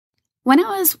When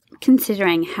I was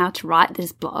considering how to write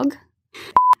this blog,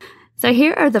 so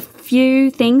here are the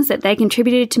few things that they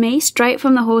contributed to me straight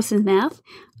from the horse's mouth.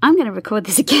 I'm going to record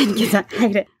this again because I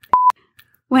hate it.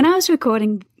 When I was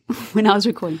recording.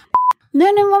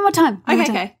 No, one more time.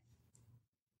 Okay.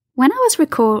 When I was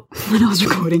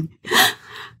recording.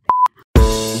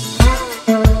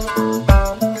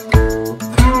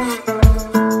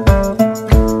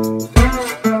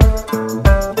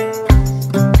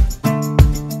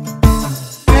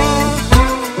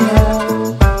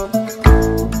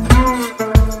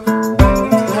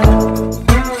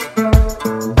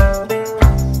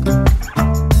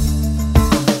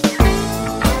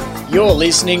 You're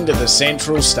listening to the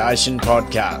Central Station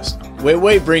podcast, where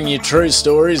we bring you true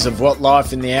stories of what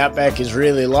life in the outback is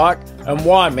really like and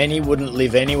why many wouldn't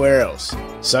live anywhere else.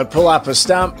 So pull up a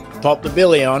stump, pop the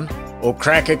billy on, or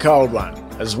crack a cold one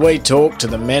as we talk to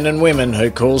the men and women who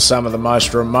call some of the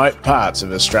most remote parts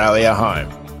of Australia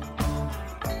home.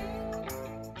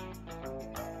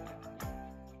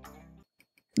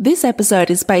 This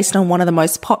episode is based on one of the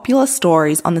most popular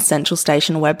stories on the Central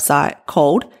Station website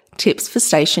called Tips for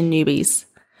Station Newbies.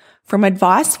 From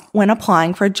advice when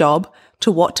applying for a job to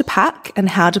what to pack and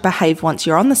how to behave once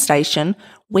you're on the station,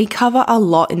 we cover a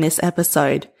lot in this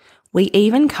episode. We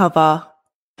even cover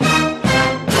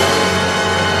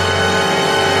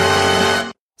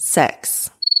sex.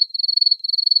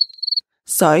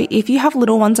 So if you have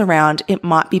little ones around, it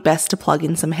might be best to plug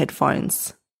in some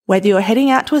headphones. Whether you're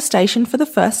heading out to a station for the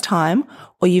first time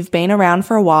or you've been around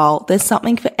for a while, there's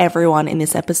something for everyone in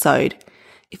this episode.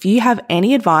 If you have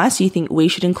any advice you think we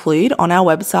should include on our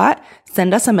website,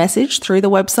 send us a message through the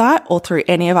website or through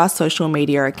any of our social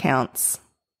media accounts.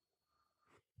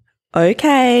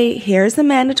 Okay, here is the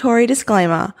mandatory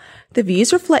disclaimer. The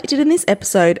views reflected in this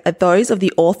episode are those of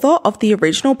the author of the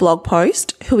original blog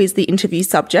post, who is the interview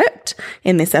subject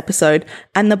in this episode,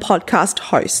 and the podcast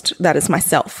host, that is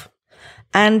myself.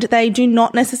 And they do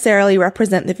not necessarily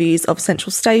represent the views of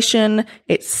Central Station,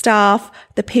 its staff,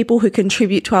 the people who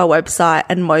contribute to our website,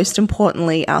 and most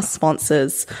importantly, our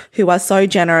sponsors, who are so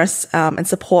generous and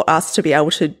support us to be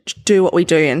able to do what we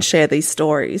do and share these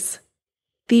stories.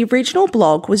 The original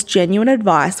blog was genuine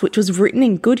advice, which was written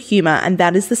in good humour, and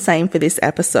that is the same for this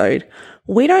episode.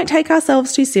 We don't take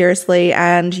ourselves too seriously,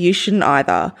 and you shouldn't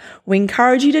either. We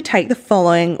encourage you to take the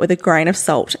following with a grain of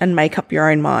salt and make up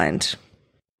your own mind.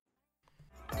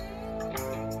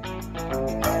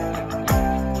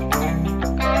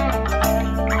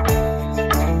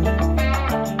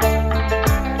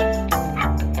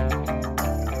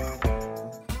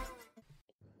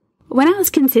 When I was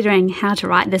considering how to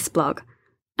write this blog,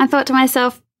 I thought to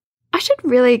myself, I should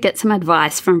really get some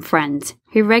advice from friends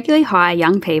who regularly hire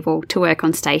young people to work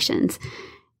on stations.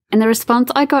 And the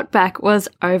response I got back was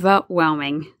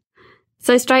overwhelming.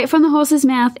 So straight from the horse's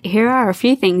mouth, here are a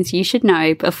few things you should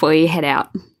know before you head out.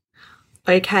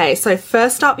 Okay, so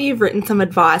first up, you've written some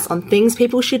advice on things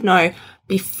people should know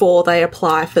before they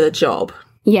apply for the job.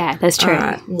 Yeah, that's true. All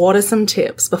right, what are some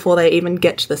tips before they even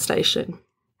get to the station?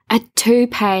 A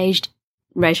 2-page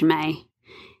resume.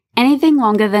 Anything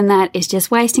longer than that is just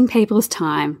wasting people's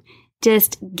time.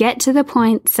 Just get to the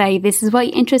point, say this is what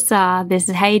your interests are, this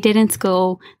is how you did in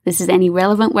school, this is any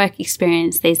relevant work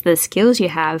experience, these are the skills you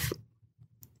have.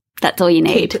 That's all you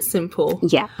need. Keep it simple.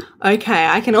 Yeah. Okay,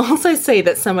 I can also see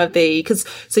that some of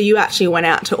so you actually went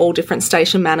out to all different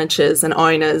station managers and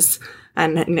owners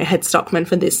and head stockmen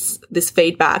for this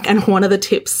feedback, and one of the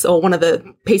tips or one of the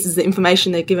pieces of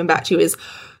information they've given back to you is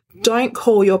don't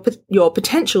call your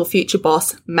potential future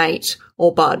boss mate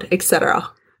or bud, etc.,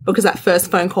 because that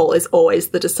first phone call is always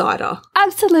the decider.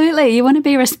 Absolutely. You want to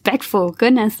be respectful.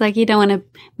 Goodness, you don't want to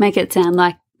make it sound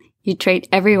like you treat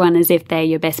everyone as if they're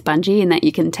your best bungee and that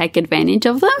you can take advantage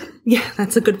of them. Yeah,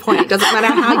 that's a good point. It doesn't matter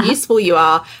how useful you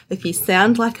are. If you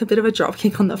sound like a bit of a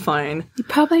dropkick on the phone, you're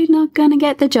probably not going to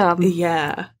get the job.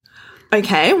 Yeah.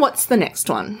 Okay, what's the next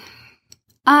one?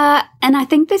 And I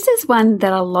think this is one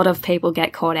that a lot of people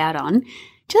get caught out on.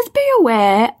 Just be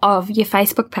aware of your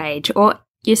Facebook page or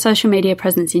your social media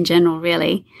presence in general,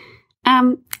 really.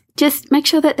 Just make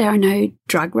sure that there are no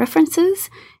drug references,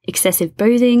 excessive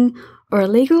boozing, or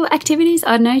illegal activities.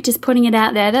 I don't know, just putting it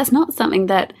out there. That's not something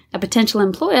that a potential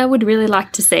employer would really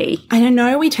like to see. I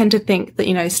know we tend to think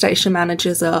that, station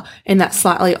managers are in that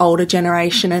slightly older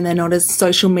generation and they're not as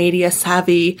social media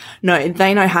savvy. No,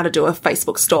 they know how to do a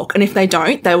Facebook stalk. And if they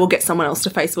don't, they will get someone else to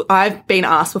Facebook. I've been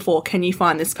asked before, can you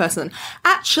find this person?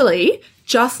 Actually,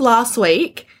 just last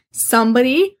week,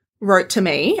 somebody wrote to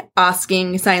me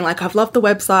saying I've loved the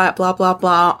website, blah, blah,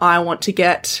 blah. I want to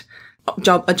get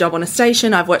a job on a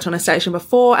station. I've worked on a station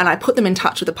before, and I put them in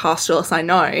touch with the pastoralist I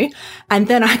know. And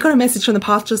then I got a message from the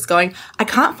pastoralist going, I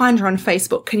can't find her on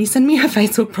Facebook. Can you send me her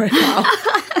Facebook profile?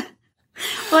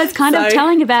 Well, it's kind of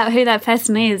telling about who that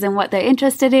person is and what they're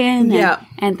interested in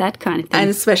and that kind of thing. And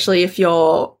especially if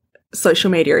your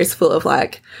social media is full of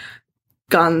like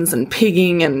guns and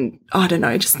pigging and, I don't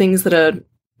know, just things that are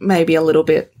maybe a little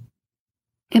bit.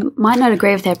 It might not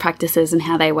agree with their practices and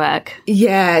how they work.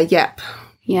 Yeah, yep.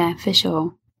 Yeah, for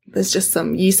sure. There's just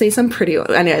you see some pretty,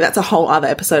 anyway, that's a whole other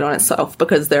episode on itself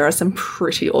because there are some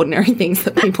pretty ordinary things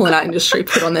that people in our industry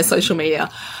put on their social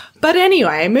media. But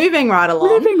anyway, moving right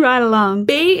along.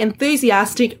 Be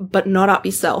enthusiastic, but not up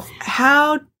yourself.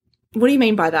 What do you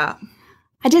mean by that?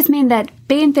 I just mean that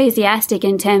be enthusiastic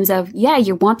in terms of, yeah,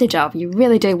 you want the job. You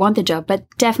really do want the job, but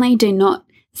definitely do not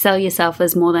sell yourself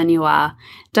as more than you are.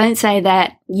 Don't say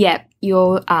that, yep,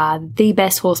 you are the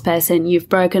best horse person. You've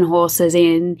broken horses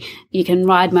in. You can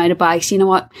ride motorbikes. You know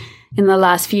what? In the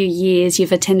last few years,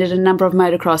 you've attended a number of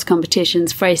motocross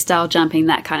competitions, freestyle jumping,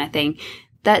 that kind of thing.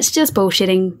 That's just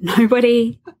bullshitting.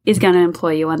 Nobody is going to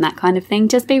employ you on that kind of thing.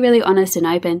 Just be really honest and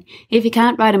open. If you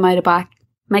can't ride a motorbike,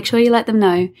 make sure you let them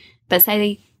know. But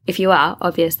say, if you are,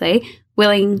 obviously,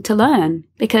 willing to learn,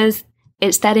 because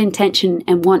it's that intention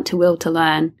and want to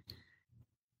learn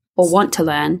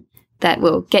that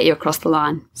will get you across the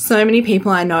line. So many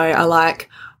people I know are like,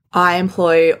 I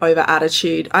employ for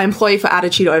attitude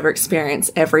over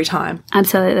experience every time.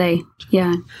 Absolutely,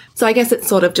 yeah. So I guess it's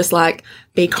sort of just like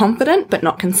be confident but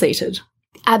not conceited.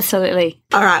 Absolutely.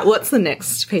 All right, what's the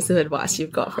next piece of advice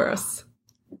you've got for us?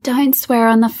 Don't swear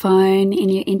on the phone in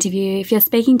your interview. If you're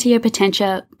speaking to your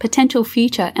potential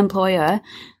future employer,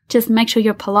 just make sure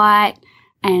you're polite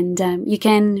and you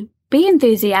can be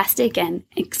enthusiastic and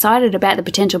excited about the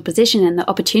potential position and the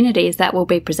opportunities that will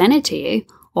be presented to you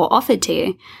or offered to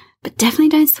you, but definitely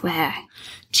don't swear.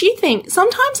 Do you think,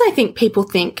 sometimes I think people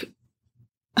think,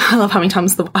 I love how many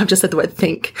times I've just said the word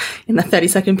think in the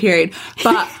 30-second period,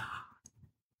 but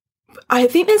I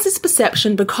think there's this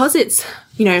perception because it's,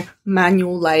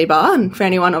 manual labour, and for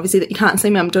anyone obviously that you can't see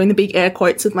me, I'm doing the big air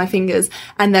quotes with my fingers,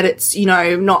 and that it's,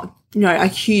 not, a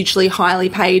hugely highly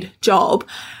paid job.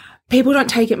 People don't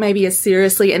take it maybe as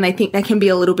seriously and they think they can be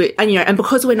a little bit, and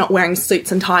because we're not wearing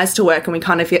suits and ties to work and we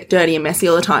kind of get dirty and messy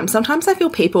all the time, sometimes I feel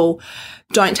people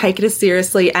don't take it as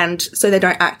seriously and so they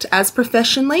don't act as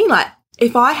professionally. Like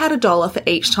if I had $1 for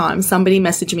each time somebody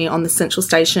messaged me on the Central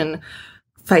Station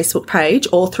Facebook page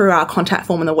or through our contact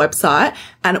form on the website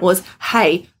and it was,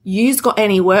 hey, you's got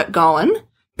any work going,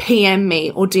 PM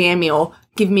me or DM me or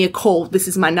give me a call, this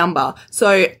is my number.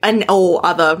 So, and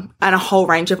a whole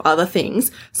range of other things.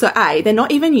 So they're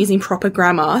not even using proper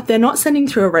grammar. They're not sending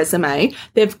through a resume.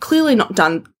 They've clearly not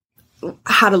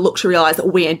had a look to realize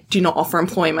that we do not offer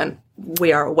employment.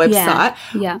 We are a website.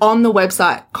 Yeah. On the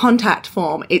website contact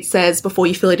form, it says, before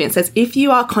you fill it in, it says, if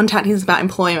you are contacting us about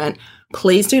employment,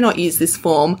 please do not use this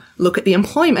form. Look at the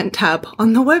employment tab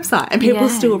on the website. And people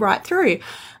still write through.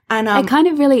 And it kind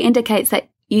of really indicates that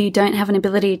you don't have an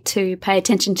ability to pay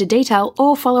attention to detail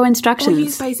or follow instructions. Or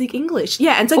use basic English.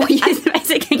 Yeah. And so use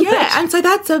basic English. Yeah. And so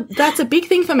that's a big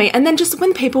thing for me. And then just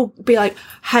when people be like,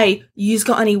 hey, you've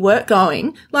got any work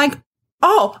going? Like,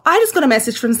 oh, I just got a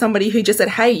message from somebody who just said,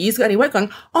 hey, you've got any work going?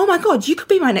 Oh my God, you could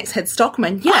be my next head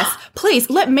stockman. Yes, please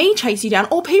let me chase you down.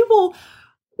 Or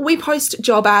we post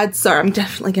job ads. So I'm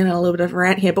definitely getting a little bit of a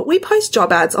rant here, but we post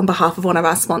job ads on behalf of one of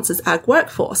our sponsors, Ag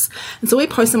Workforce. And so we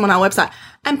post them on our website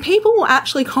and people will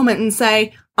actually comment and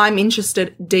say, I'm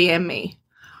interested, DM me.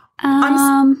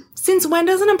 Since when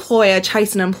does an employer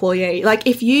chase an employee? Like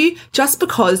if just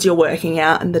because you're working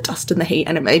out in the dust and the heat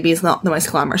and it maybe is not the most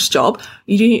glamorous job,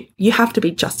 you have to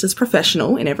be just as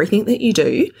professional in everything that you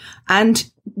do and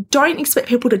don't expect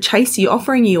people to chase you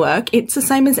offering you work. It's the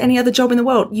same as any other job in the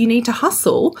world. You need to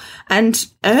hustle and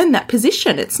earn that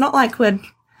position. It's not like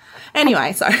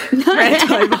anyway, so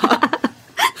rant over.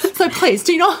 So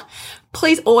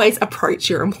please always approach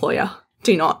your employer.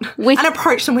 Do not. And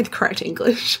approach them with correct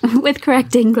English. With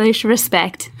correct English,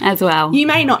 respect as well. You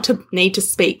may not need to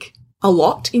speak a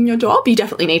lot in your job. You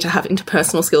definitely need to have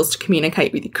interpersonal skills to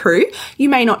communicate with your crew. You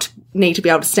may not need to be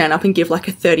able to stand up and give like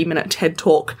a 30-minute TED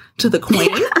talk to the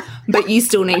Queen, but you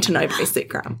still need to know basic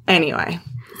grammar. Anyway,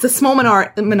 it's a small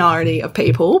minority of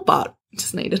people, but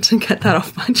just needed to get that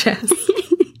off my chest.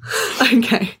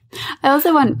 Okay. I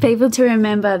also want people to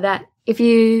remember that if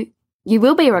you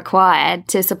will be required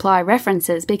to supply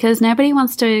references because nobody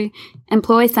wants to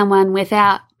employ someone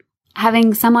without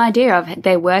having some idea of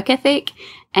their work ethic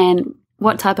and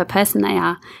what type of person they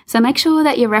are. So make sure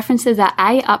that your references are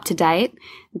A, up to date,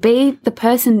 B, the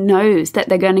person knows that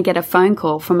they're going to get a phone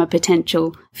call from a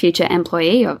potential future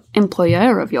employee or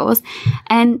employer of yours,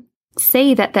 and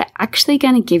C, that they're actually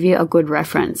going to give you a good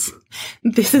reference.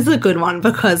 This is a good one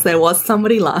because there was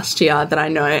somebody last year that I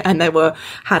know, and they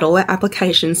had all their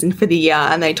applications in for the year,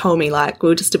 and they told me, like, we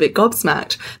were just a bit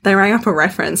gobsmacked. They rang up a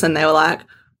reference and they were like,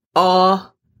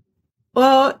 oh,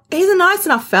 well, he's a nice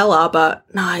enough fella, but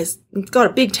no, he's got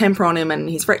a big temper on him and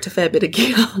he's wrecked a fair bit of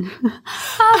gear.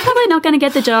 Probably not going to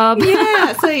get the job.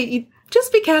 Yeah, so you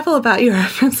just be careful about your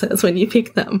references when you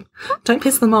pick them. Don't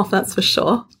piss them off, that's for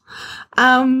sure.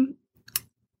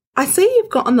 I see you've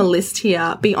got on the list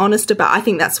here, be honest about, I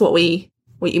think that's what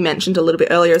you mentioned a little bit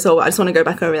earlier as well, but I just want to go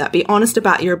back over that. Be honest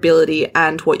about your ability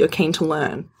and what you're keen to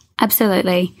learn.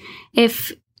 Absolutely.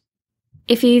 If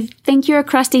you think you're a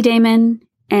crusty demon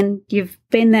and you've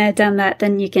been there, done that,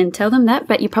 then you can tell them that,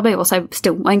 but you probably also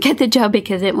still won't get the job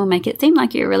because it will make it seem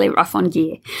like you're really rough on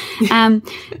gear.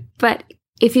 But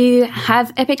if you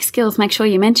have epic skills, make sure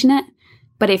you mention it.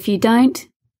 But if you don't,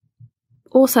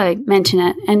 also mention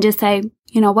it and just say,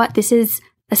 you know what, this is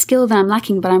a skill that I'm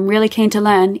lacking, but I'm really keen to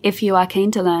learn if you are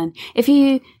keen to learn. If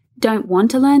you don't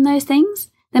want to learn those things,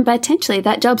 then potentially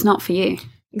that job's not for you.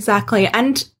 Exactly.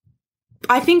 And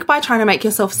I think by trying to make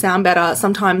yourself sound better,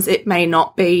 sometimes it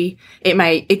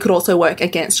could also work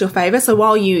against your favour. So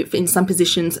while you, in some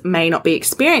positions, may not be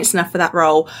experienced enough for that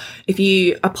role, if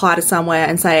you apply to somewhere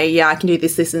and say, yeah, I can do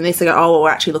this, this and this, they go, oh, well,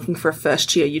 we're actually looking for a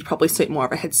first year, you'd probably suit more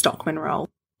of a head stockman role.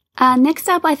 Next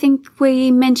up, I think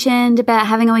we mentioned about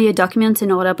having all your documents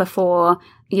in order before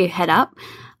you head up.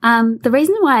 The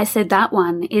reason why I said that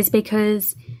one is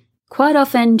because quite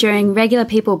often during regular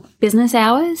people business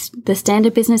hours, the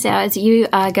standard business hours, you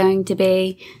are going to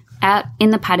be out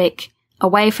in the paddock,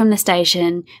 away from the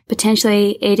station,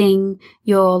 potentially eating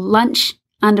your lunch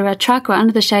under a truck or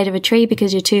under the shade of a tree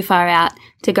because you're too far out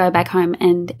to go back home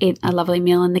and eat a lovely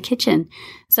meal in the kitchen.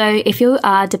 So if you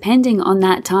are depending on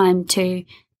that time to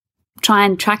try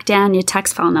and track down your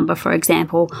tax file number, for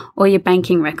example, or your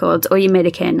banking records or your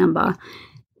Medicare number,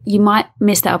 you might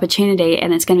miss the opportunity,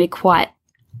 and it's going to be quite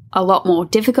a lot more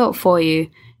difficult for you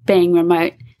being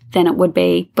remote than it would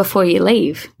be before you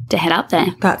leave to head up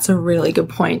there. That's a really good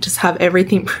point. Just have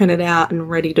everything printed out and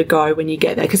ready to go when you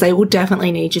get there, because they will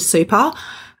definitely need your super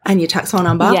and your tax file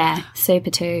number. Yeah,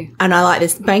 super too. And I like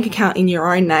this bank account in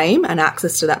your own name and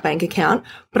access to that bank account.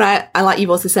 But I like you've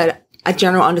also said, a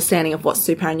general understanding of what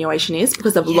superannuation is,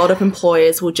 because a lot of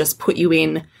employers will just put you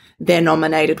in their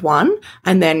nominated one.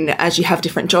 And then as you have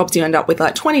different jobs, you end up with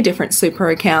like 20 different super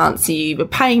accounts. You're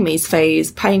paying these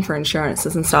fees, paying for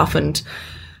insurances and stuff. And,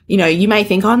 you know, you may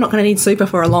think, oh, I'm not going to need super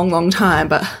for a long, long time.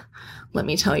 But let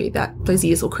me tell you that those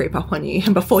years will creep up on you.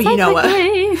 And before you know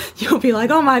it, you'll be like,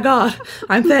 oh my God,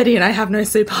 I'm 30 and I have no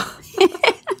super.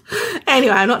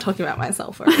 Anyway, I'm not talking about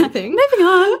myself or anything. Moving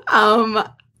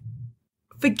on.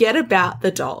 Forget about the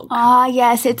dog. Oh,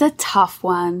 yes, it's a tough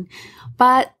one.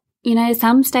 But, you know,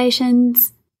 some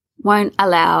stations won't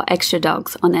allow extra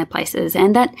dogs on their places,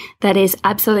 and that is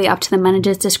absolutely up to the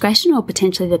manager's discretion or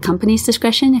potentially the company's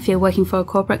discretion if you're working for a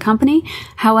corporate company.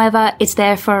 However, it's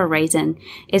there for a reason.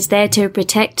 It's there to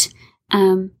protect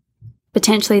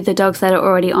potentially the dogs that are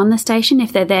already on the station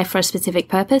if they're there for a specific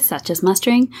purpose, such as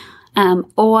mustering,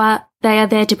 or they are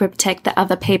there to protect the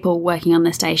other people working on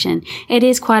the station. It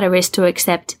is quite a risk to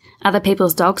accept other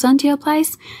people's dogs onto your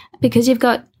place because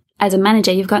as a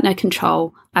manager, you've got no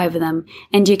control over them,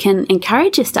 and you can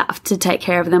encourage your staff to take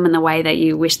care of them in the way that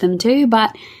you wish them to.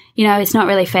 But, you know, it's not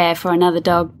really fair for another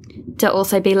dog to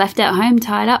also be left at home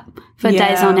tied up for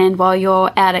days on end while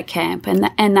you're out at camp and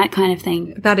that kind of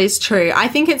thing. That is true. I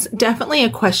think it's definitely a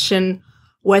question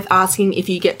worth asking if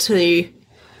you get to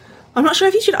I'm not sure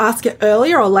if you should ask it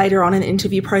earlier or later on in the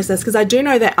interview process, because I do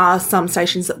know there are some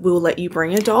stations that will let you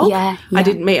bring a dog. Yeah. I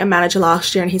did meet a manager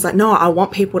last year and he's like, no, I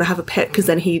want people to have a pet, because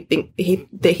then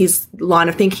his line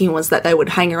of thinking was that they would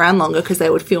hang around longer because they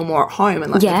would feel more at home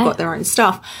and like they've got their own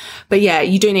stuff. But yeah,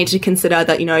 you do need to consider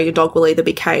that, you know, your dog will either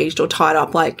be caged or tied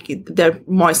up. Like they're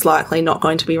most likely not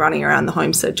going to be running around the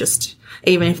home. So just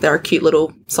even if they're a cute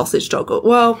little sausage dog,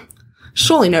 well,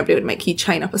 surely nobody would make you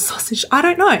chain up a sausage. I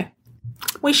don't know.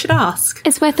 We should ask.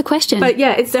 It's worth the question. But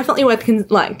yeah, it's definitely worth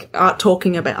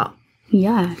talking about.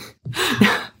 Yeah.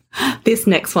 This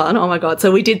next one, oh my God.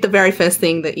 So we did the very first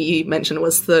thing that you mentioned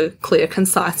was the clear,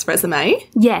 concise resume.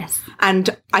 Yes.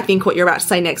 And I think what you're about to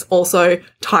say next also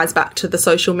ties back to the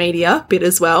social media bit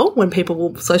as well, when people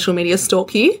will social media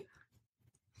stalk you.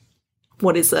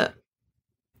 What is it?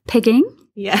 Pegging?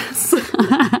 Yes.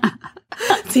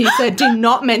 So you said, do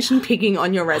not mention pigging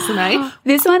on your resume.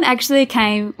 This one actually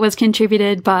was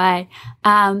contributed by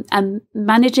a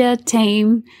manager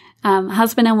team,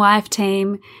 husband and wife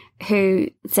team, who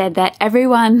said that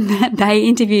everyone that they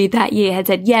interviewed that year had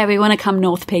said, yeah, we want to come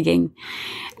north pigging.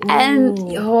 And,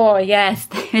 oh, yes,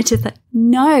 they're just like,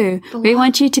 no, we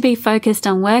want you to be focused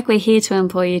on work. We're here to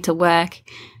employ you to work,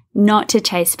 not to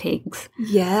chase pigs.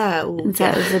 Yeah. And so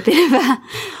it was a bit of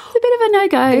a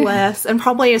no-go. Bless. And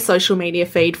probably a social media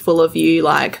feed full of you,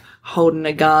 like, holding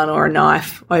a gun or a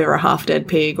knife over a half-dead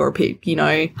pig or a pig, you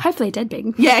know. Hopefully a dead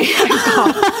pig. Yeah.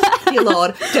 God, dear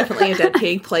Lord, definitely a dead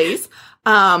pig, please.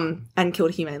 And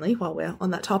killed humanely while we're on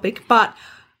that topic. But,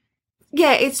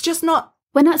 yeah, it's just not.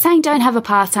 We're not saying don't have a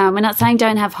pastime. We're not saying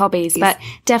don't have hobbies, but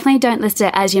definitely don't list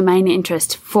it as your main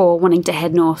interest for wanting to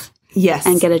head north. Yes.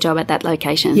 And get a job at that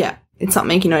location. Yeah. It's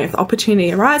something, you know, if the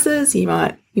opportunity arises, you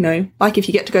might, you know, like if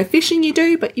you get to go fishing, you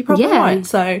do, but you probably won't.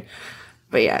 So,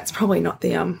 but yeah, it's probably not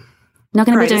the, not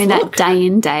going to be doing look. that day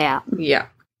in, day out. Yeah.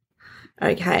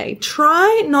 Okay.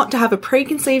 Try not to have a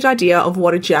preconceived idea of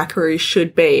what a jackaroo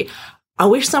should be. I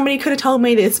wish somebody could have told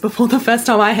me this before the first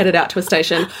time I headed out to a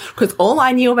station, because all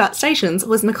I knew about stations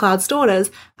was McLeod's Daughters,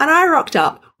 and I rocked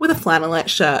up with a flannelette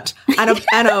shirt and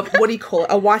a what do you call it,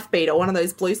 a wife beater, one of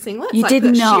those blue singlets. You did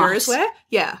that not. shearers wear.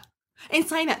 Yeah. In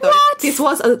saying that, though, this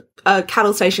was a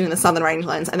cattle station in the Southern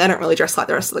Rangelands, and they don't really dress like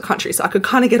the rest of the country, so I could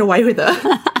kind of get away with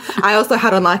it. I also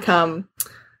had on like I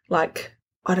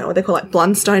don't know what they call, like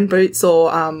Blundstone boots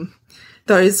or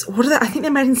those, what are they? I think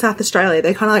they're made in South Australia.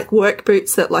 They're kind of like work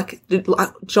boots that like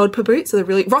jodhpur boots. So they're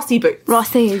really Rossi boots.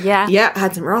 Rossi, yeah. Yeah, I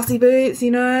had some Rossi boots, you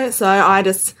know. So I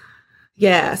just,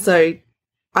 yeah. So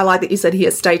I like that you said here,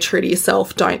 stay true to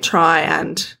yourself. Don't try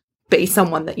and be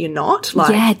someone that you're not. Like,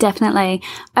 yeah, definitely.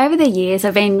 Over the years,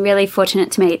 I've been really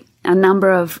fortunate to meet a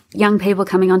number of young people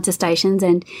coming onto stations,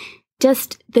 and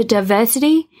just the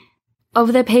diversity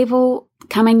of the people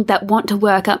coming that want to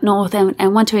work up north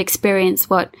and want to experience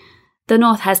what the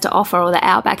north has to offer or the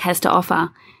outback has to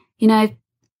offer, you know,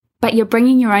 but you're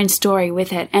bringing your own story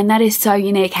with it. And that is so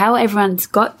unique. How everyone's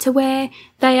got to where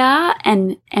they are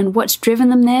and what's driven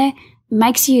them there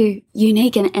makes you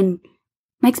unique and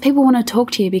makes people want to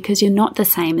talk to you because you're not the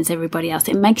same as everybody else.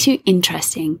 It makes you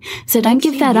interesting. So don't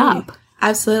give that up.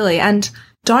 Absolutely. And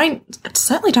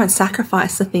certainly don't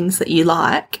sacrifice the things that you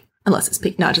like. Unless it's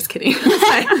picking. No, just kidding.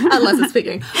 Unless it's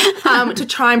picking. To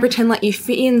try and pretend like you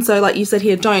fit in. So like you said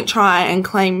here, don't try and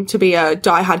claim to be a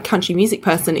diehard country music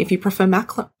person if you prefer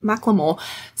Macklemore.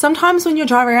 Sometimes when you're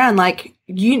driving around, like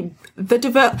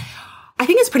I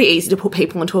think it's pretty easy to put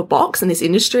people into a box and this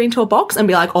industry into a box and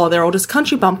be like, oh, they're all just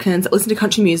country bumpkins that listen to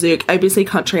country music, ABC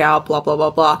Country Hour, blah, blah,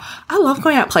 blah, blah. I love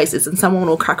going out places and someone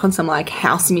will crack on some like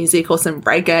house music or some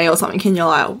reggae or something and you're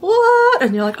like, what?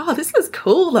 And you're like, oh, this is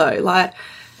cool though. Like,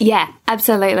 yeah,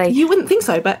 absolutely. You wouldn't think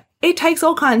so, but it takes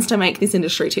all kinds to make this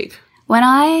industry tick. When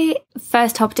I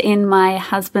first hopped in my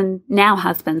now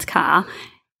husband's car,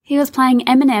 he was playing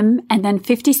Eminem and then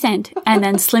 50 Cent and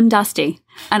then Slim Dusty.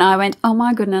 And I went, oh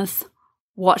my goodness,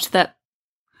 watch that.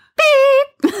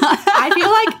 Beep. I feel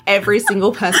like every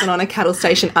single person on a cattle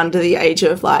station under the age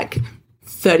of like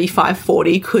 35,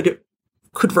 40 could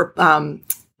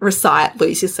recite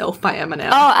Lose Yourself by Eminem.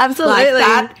 Oh, absolutely.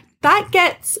 Like that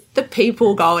gets the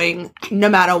people going no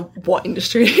matter what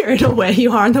industry you're in or where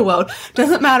you are in the world.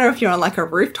 Doesn't matter if you're on like a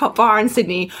rooftop bar in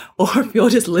Sydney or if you're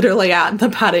just literally out in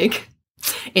the paddock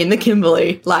in the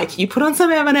Kimberley. Like, you put on some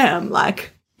Eminem,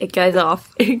 like... It goes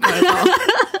off. It goes off.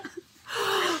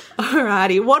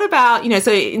 Alrighty. What about, you know,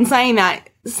 so in saying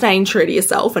that, staying true to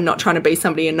yourself and not trying to be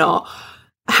somebody you're not,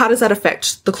 how does that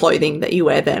affect the clothing that you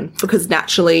wear then? Because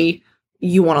naturally...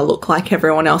 you want to look like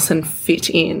everyone else and fit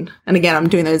in. And again, I'm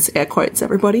doing those air quotes,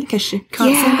 everybody, in case you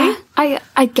can't see me.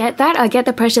 I get that. I get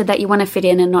the pressure that you want to fit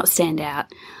in and not stand out.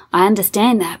 I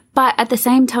understand that. But at the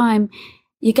same time,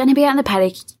 you're going to be out in the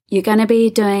paddock. You're going to be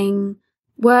doing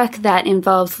work that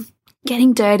involves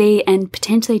getting dirty and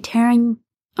potentially tearing.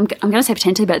 I'm going to say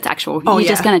potentially, but it's actual. You're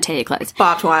just going to tear your clothes.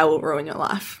 Barbed wire will ruin your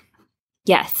life.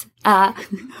 Yes. What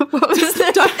was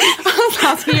I was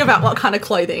asking you about what kind of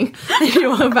clothing.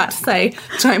 You were about to say,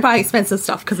 don't buy expensive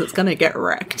stuff because it's going to get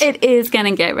wrecked. It is going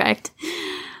to get wrecked.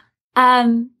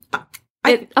 I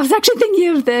was actually thinking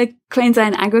of the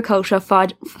Queensland Agriculture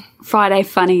Friday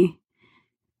Funny.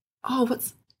 Oh, do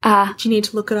you need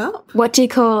to look it up? What do you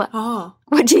call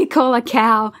a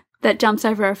cow that jumps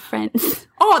over a fence?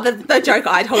 Oh, the joke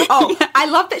I told. Oh, yeah. I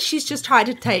love that she's just tried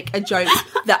to take a joke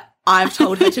that I've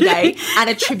told her today and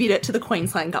attribute it to the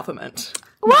Queensland government.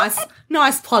 What?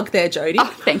 Nice plug there, Jodie. Oh,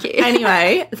 thank you.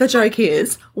 Anyway, the joke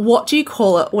is, what do you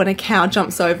call it when a cow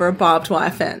jumps over a barbed wire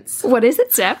fence? What is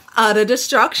it, Steph? Utter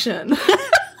destruction.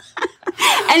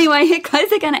 Anyway, your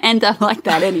clothes are going to end up like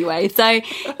that anyway. So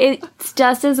it's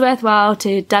just as worthwhile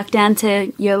to duck down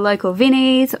to your local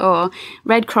Vinnies or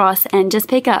Red Cross and just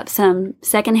pick up some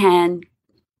secondhand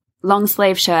long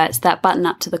sleeve shirts that button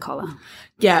up to the collar.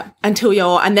 Yeah, and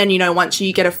then, once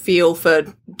you get a feel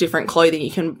for different clothing,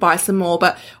 you can buy some more.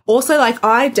 But also,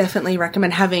 I definitely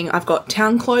recommend I've got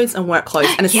town clothes and work clothes,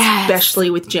 and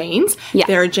especially with jeans. Yeah.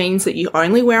 There are jeans that you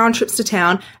only wear on trips to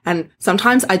town, and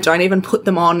sometimes I don't even put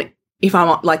them on if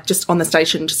I'm just on the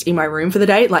station, just in my room for the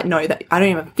day. No, that I don't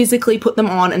even physically put them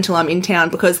on until I'm in town,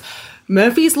 because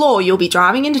Murphy's Law, you'll be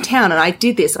driving into town, and I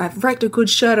did this. I've wrecked a good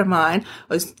shirt of mine.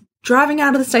 I was driving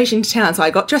out of the station to town, so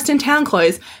I got dressed in town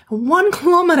clothes. 1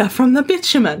 kilometre from the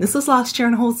bitumen, this was last year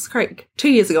in Halls Creek, 2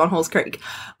 years ago on Halls Creek,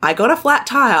 I got a flat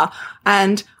tyre,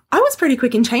 and I was pretty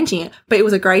quick in changing it, but it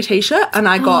was a grey T-shirt, and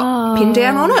I got pinned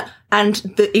down on it, and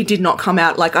it did not come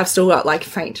out. I've still got,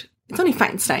 it's only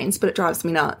faint stains, but it drives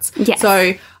me nuts. Yes.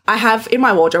 So I have, in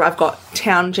my wardrobe, I've got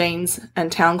town jeans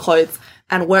and town clothes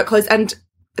and work clothes, and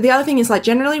the other thing is,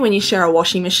 generally when you share a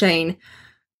washing machine,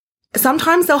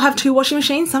 sometimes they'll have 2 washing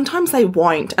machines, sometimes they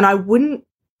won't. And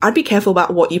I'd be careful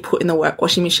about what you put in the work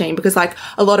washing machine, because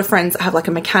a lot of friends have a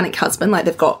mechanic husband,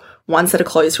 they've got one set of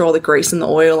clothes for all the grease and the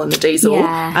oil and the diesel,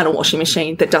 and a washing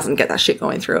machine that doesn't get that shit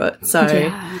going through it. So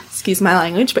excuse my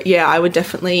language, but I would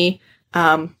definitely,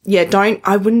 don't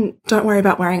worry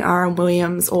about wearing R.M.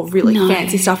 Williams or really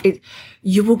fancy stuff.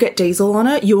 You will get diesel on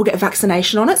it. You will get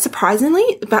vaccination on it.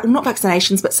 Surprisingly, not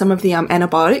vaccinations, but some of the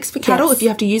antibiotics for cattle, if you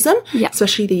have to use them,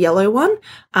 especially the yellow one,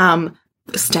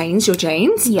 stains your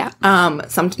jeans. Yeah.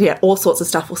 All sorts of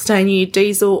stuff will stain you,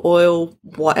 diesel, oil,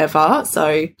 whatever.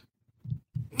 So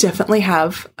definitely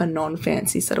have a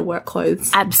non-fancy set of work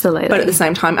clothes. Absolutely. But at the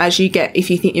same time, if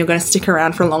you think you're going to stick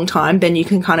around for a long time, then you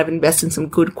can kind of invest in some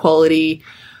good quality,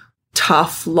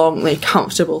 tough, longly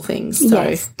comfortable things. So,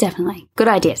 yes, definitely. Good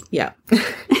ideas. Yeah.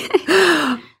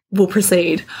 We'll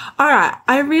proceed. All right.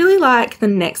 I really like the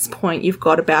next point you've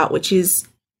got about, which is,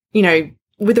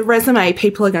 with a resume,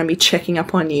 people are going to be checking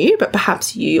up on you, but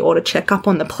perhaps you ought to check up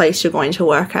on the place you're going to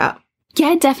work at.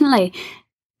 Yeah, definitely.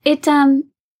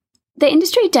 The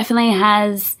industry definitely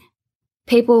has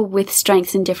people with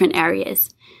strengths in different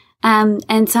areas.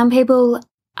 And some people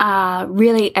are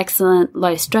really excellent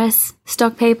low-stress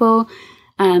stock people.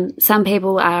 Some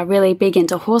people are really big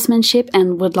into horsemanship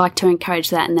and would like to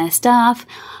encourage that in their staff.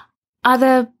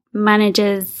 Other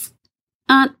managers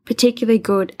aren't particularly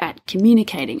good at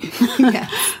communicating.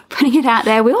 Putting it out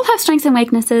there. We all have strengths and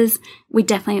weaknesses. We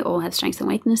definitely all have strengths and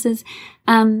weaknesses.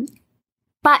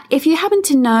 But if you happen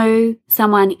to know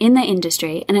someone in the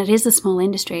industry, and it is a small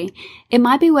industry, it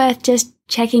might be worth just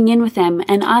checking in with them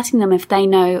and asking them if they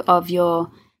know of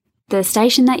the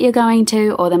station that you're going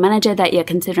to or the manager that you're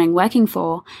considering working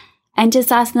for, and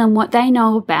just ask them what they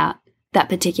know about that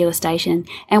particular station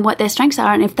and what their strengths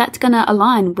are, and if that's going to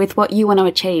align with what you want to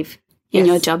achieve in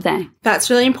your job there. That's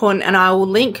really important, and I will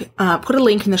put a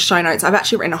link in the show notes. I've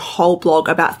actually written a whole blog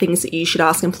about things that you should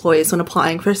ask employers when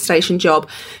applying for a station job,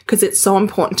 because it's so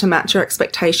important to match your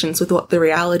expectations with what the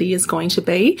reality is going to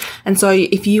be. And so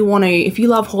if you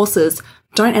love horses,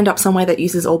 don't end up somewhere that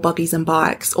uses all buggies and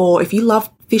bikes. Or if you love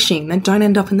fishing, then don't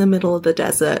end up in the middle of the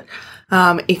desert.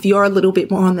 If you're a little bit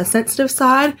more on the sensitive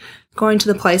side, going to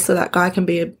the place where that guy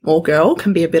or girl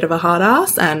can be a bit of a hard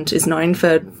ass and is known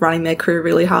for running their crew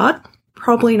really hard,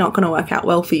 probably not going to work out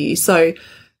well for you. So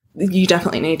you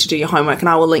definitely need to do your homework, and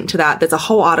I will link to that. There's a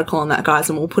whole article on that, guys,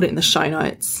 and we'll put it in the show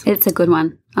notes. It's a good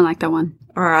one. I like that one.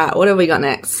 All right, what have we got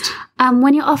next?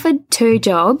 When you're offered 2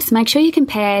 jobs, make sure you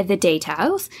compare the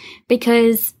details,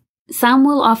 because some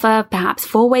will offer perhaps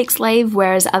 4 weeks leave,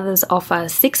 whereas others offer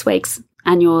 6 weeks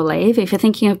annual leave if you're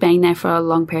thinking of being there for a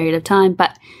long period of time.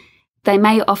 But they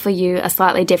may offer you a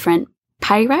slightly different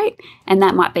pay rate, and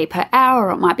that might be per hour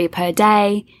or it might be per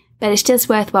day. But it's just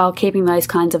worthwhile keeping those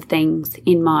kinds of things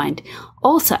in mind.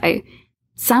 Also,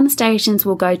 some stations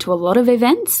will go to a lot of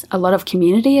events, a lot of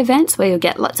community events, where you'll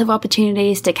get lots of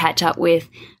opportunities to catch up with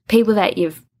people that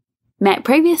you've met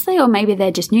previously, or maybe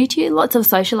they're just new to you, lots of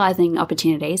socializing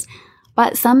opportunities.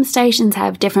 But some stations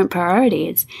have different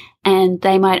priorities, and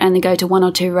they might only go to 1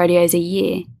 or 2 rodeos a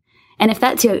year. And if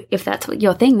that's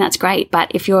your thing, that's great.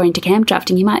 But if you're into camp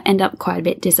drafting, you might end up quite a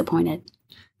bit disappointed.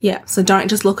 Yeah, so don't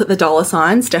just look at the dollar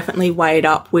signs. Definitely weigh it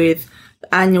up with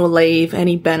annual leave,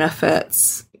 any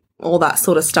benefits, all that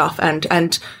sort of stuff.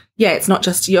 And yeah, it's not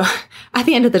just at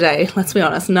the end of the day, let's be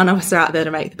honest, none of us are out there to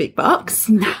make the big bucks.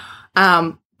 No.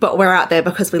 But we're out there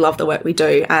because we love the work we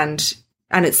do, and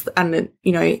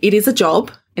it is a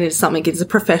job, and it's something, it's a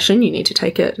profession, you need to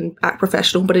take it and act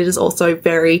professional, but it is also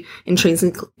very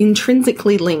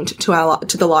intrinsically linked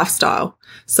to the lifestyle.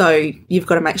 So you've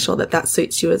got to make sure that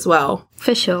suits you as well.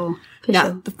 For sure.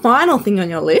 Now, the final thing on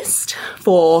your list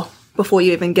before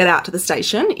you even get out to the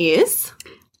station is...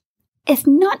 It's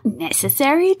not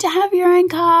necessary to have your own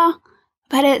car,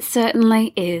 but it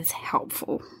certainly is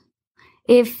helpful.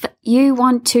 If you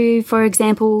want to, for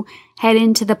example, head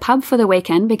into the pub for the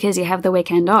weekend because you have the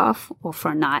weekend off, or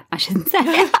for a night, I shouldn't say,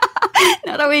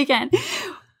 not a weekend,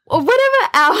 or whatever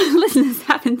our listeners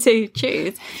happen to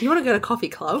choose. If you want to go to coffee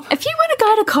club. If you want to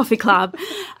go to coffee club,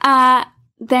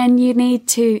 then you need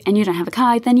to, and you don't have a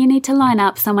car, then you need to line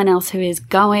up someone else who is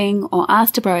going or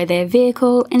ask to borrow their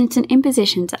vehicle, and it's an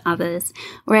imposition to others.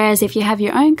 Whereas if you have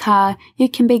your own car, you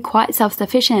can be quite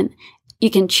self-sufficient.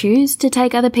 You can choose to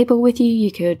take other people with you.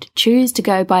 You could choose to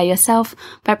go by yourself,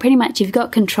 but pretty much you've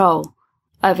got control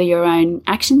over your own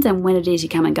actions and when it is you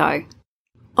come and go.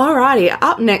 Alrighty,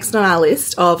 up next on our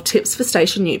list of tips for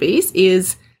station newbies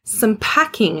is some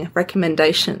packing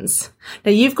recommendations.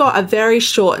 Now, you've got a very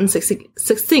short and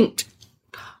succinct...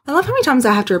 I love how many times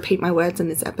I have to repeat my words in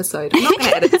this episode. I'm not going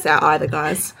to edit this out either,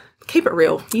 guys. Keep it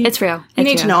real. It's real. You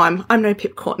need to know I'm no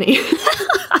Pip Courtney.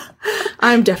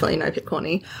 I'm definitely no Pip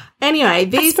Courtney. Anyway,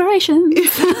 these... Aspirations.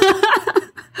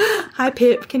 Hi,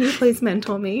 Pip. Can you please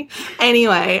mentor me?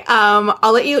 Anyway,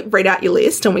 I'll let you read out your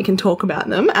list and we can talk about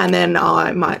them, and then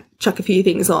I might chuck a few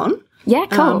things on. Yeah,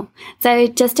 cool. So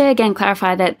just to again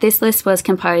clarify that this list was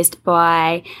composed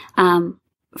by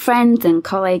friends and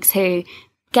colleagues who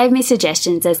gave me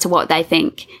suggestions as to what they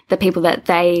think the people that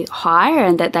they hire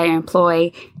and that they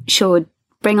employ should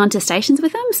bring onto stations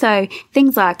with them. So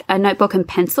things like a notebook and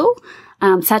pencil,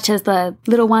 such as the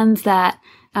little ones that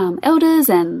elders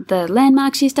and the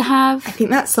landmarks used to have. I think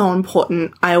that's so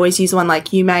important. I always use one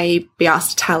like you may be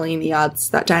asked to tally in the yards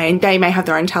that day, and they may have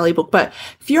their own tally book. But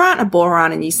if you're out in a ball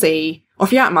run and you see, or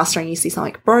if you're out mustering and you see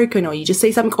something broken, or you just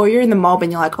see something, or you're in the mob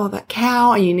and you're like, oh, that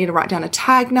cow, and you need to write down a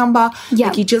tag number. Yeah.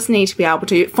 Like you just need to be able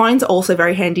to. Phones are also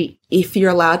very handy if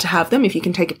you're allowed to have them, if you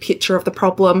can take a picture of the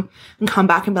problem and come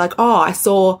back and be like, oh, I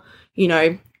saw,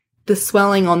 the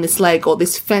swelling on this leg, or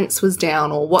this fence was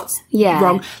down, or what's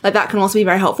wrong. Like that can also be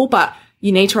very helpful, but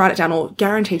you need to write it down, or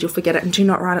guaranteed you'll forget it, and do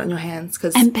not write it on your hands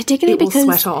because it will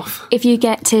sweat off. If you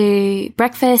get to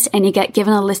breakfast and you get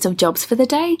given a list of jobs for the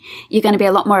day, you're going to be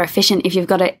a lot more efficient if you've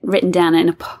got it written down in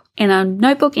a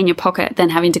notebook in your pocket than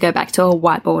having to go back to a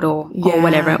whiteboard or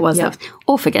whatever it was,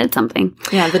 or forget something.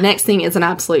 Yeah, the next thing is an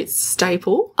absolute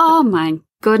staple. Oh my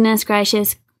goodness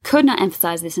gracious. Could not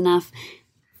emphasize this enough.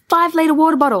 5-litre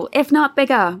water bottle, if not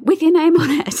bigger, with your name on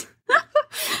it.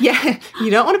 Yeah, you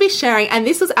don't want to be sharing. And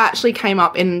this actually came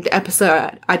up in the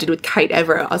episode I did with Kate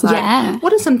Everett. I was like,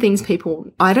 what are some things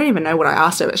I don't even know what I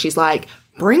asked her, but she's like,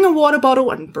 bring a water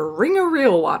bottle and bring a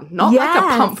real one, not like a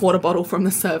pump water bottle from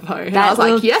the servo. And I was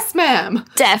like, yes, ma'am.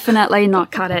 Definitely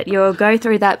not cut it. You'll go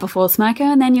through that before smoker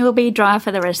and then you'll be dry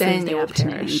for the rest of the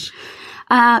afternoon. Perish.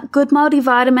 Good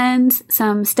multivitamins,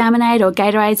 some Staminate or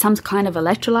Gatorade, some kind of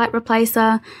electrolyte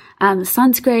replacer,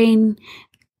 sunscreen.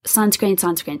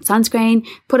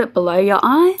 Put it below your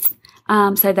eyes.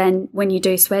 So then when you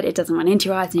do sweat, it doesn't run into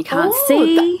your eyes and you can't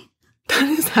see. That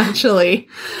is actually,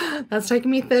 that's taken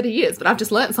me 30 years, but I've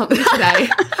just learnt something today.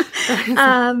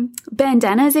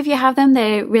 Bandanas, if you have them,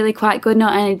 they're really quite good.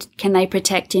 Not only can they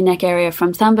protect your neck area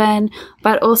from sunburn,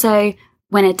 but also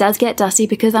when it does get dusty,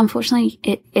 because unfortunately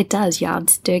it does,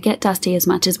 yards do get dusty as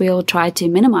much as we all try to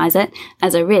minimise it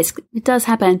as a risk. It does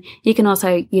happen. You can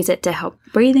also use it to help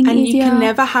breathing easier. And you can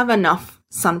never have enough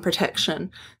sun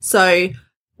protection. So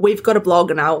we've got a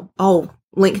blog, and I'll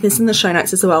link this in the show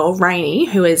notes as well. Rainey,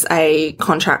 who is a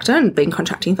contractor and been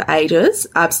contracting for ages,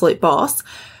 absolute boss,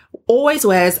 always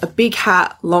wears a big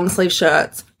hat, long sleeve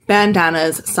shirts,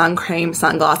 bandanas, sun cream,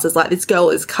 sunglasses. Like this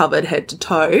girl is covered head to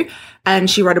toe. And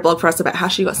she wrote a blog for us about how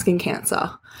she got skin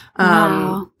cancer.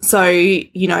 Wow. So, and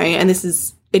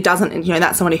it doesn't,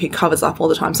 that's somebody who covers up all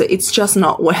the time. So it's just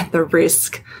not worth the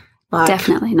risk. Like,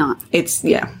 definitely not.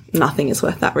 Nothing is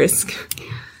worth that risk.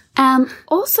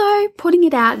 Also putting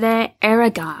it out there,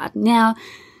 AeroGuard. Now,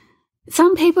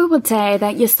 some people would say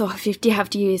that you're soft if you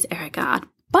have to use AeroGuard,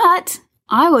 but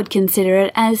I would consider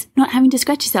it as not having to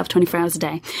scratch yourself 24 hours a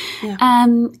day. Yeah.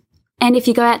 And if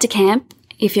you go out to camp,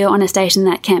 if you're on a station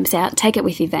that camps out, take it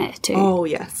with you there too. Oh,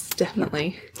 yes,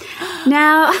 definitely.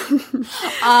 Now,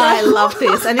 I love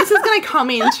this. And this is going to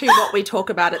come into what we talk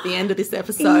about at the end of this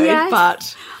episode. Yes.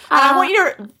 But I want you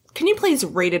to, can you please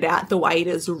read it out the way it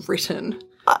is written?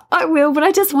 I will, but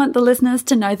I just want the listeners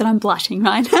to know that I'm blushing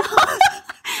right now.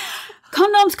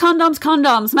 condoms, condoms,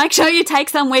 condoms. Make sure you take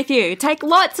some with you. Take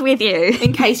lots with you.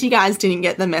 In case you guys didn't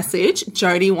get the message,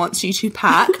 Jodie wants you to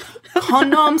pack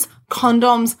condoms,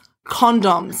 condoms,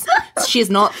 condoms. She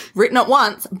has not written it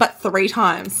once, but 3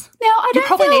 times. Now, I don't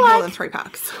probably feel need like, more than 3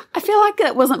 packs. I feel like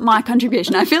that wasn't my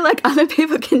contribution. I feel like other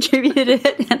people contributed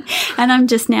it, and I'm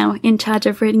just now in charge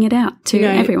of reading it out to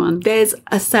everyone. There's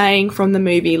a saying from the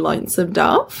movie Lonesome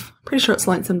Dove. Pretty sure it's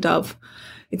Lonesome Dove.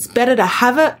 It's better to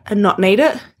have it and not need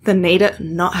it than need it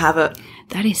and not have it.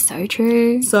 That is so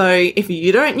true. So if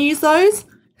you don't use those,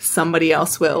 somebody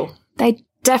else will. They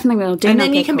definitely will. And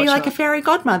then you can be like a fairy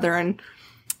godmother and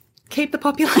keep the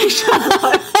population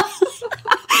low.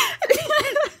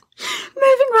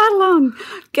 Moving right along.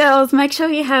 Girls, make sure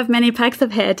you have many packs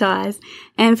of hair ties.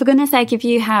 And for goodness sake, if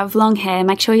you have long hair,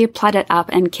 make sure you plait it up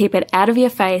and keep it out of your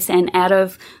face and out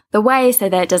of the way so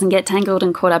that it doesn't get tangled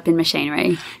and caught up in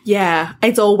machinery. Yeah,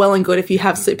 it's all well and good if you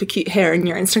have super cute hair in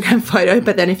your Instagram photo,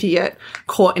 but then if you get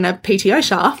caught in a PTO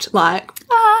shaft, like...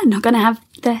 not going to have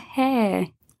the hair.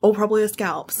 Or probably a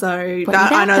scalp. So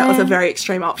that, I know that was a very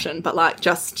extreme option, but like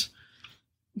just...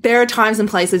 There are times and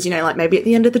places, you know, like maybe at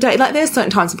the end of the day, like there's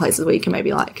certain times and places where you can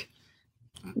maybe like,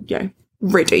 you know,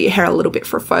 redo your hair a little bit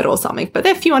for a photo or something, but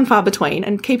they're few and far between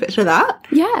and keep it to that.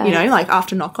 Yeah. You know, like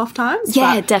after knockoff times.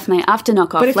 Yeah, definitely. After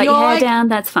knockoff. Let your hair down,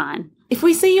 that's fine. If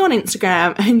we see you on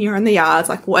Instagram and you're in the yards,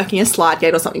 like working a slide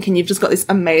gate or something, and you've just got this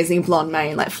amazing blonde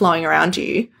mane like flowing around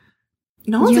you,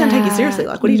 no one's going to take you seriously.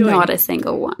 Like, what are you doing? Not a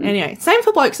single one. Anyway, same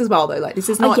for blokes as well, though. Like, this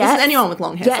is not this is anyone with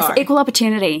long hair. Yes, sorry. Equal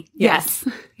opportunity. Yes.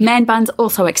 Man buns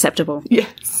also acceptable.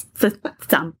 Yes. For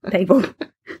some people.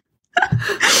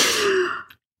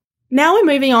 Now we're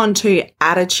moving on to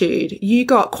attitude. You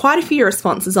got quite a few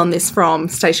responses on this from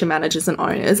station managers and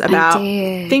owners about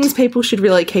things people should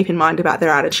really keep in mind about their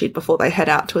attitude before they head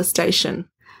out to a station.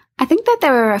 I think that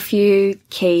there were a few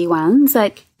key ones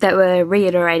that were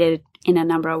reiterated in a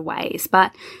number of ways,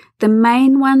 but the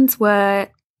main ones were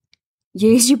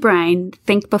use your brain,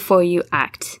 think before you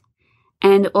act,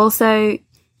 and also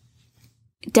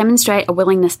demonstrate a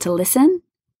willingness to listen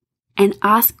and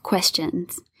ask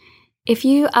questions. If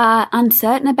you are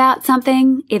uncertain about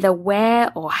something, either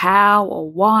where or how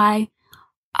or why,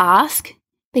 ask,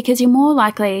 because you're more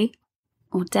likely,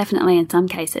 or definitely in some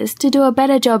cases, to do a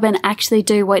better job and actually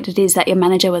do what it is that your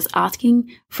manager was asking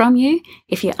from you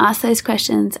if you ask those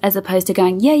questions, as opposed to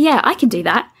going, yeah, I can do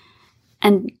that,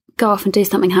 and go off and do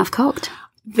something half-cocked.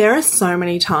 There are so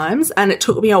many times, and it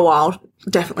took me a while,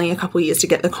 definitely a couple of years, to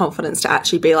get the confidence to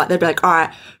actually be like, they'd be like, all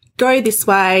right, go this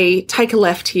way, take a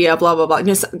left here, blah, blah, blah. You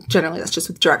know, generally that's just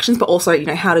with directions, but also, you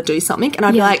know, how to do something. And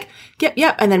I'd be like,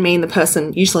 yep. And then me and the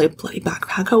person, usually a bloody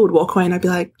backpacker, would walk away and I'd be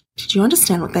like, did you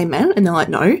understand what they meant? And they're like,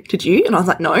 no. Did you? And I was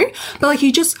like, no. But like,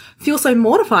 you just feel so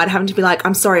mortified having to be like,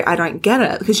 I'm sorry, I don't get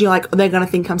it. Because you're like, they're going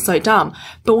to think I'm so dumb.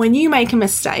 But when you make a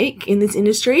mistake in this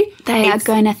industry, they are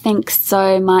going to think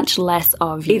so much less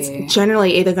of you. It's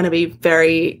generally either going to be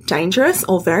very dangerous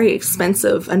or very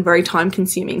expensive and very time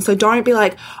consuming. So don't be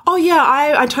like, oh yeah,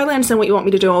 I totally understand what you want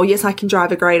me to do. Or yes, I can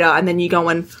drive a grader. And then you go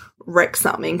and wreck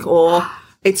something, or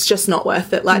it's just not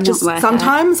worth it. Like, just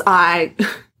sometimes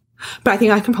but I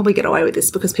think I can probably get away with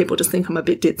this because people just think I'm a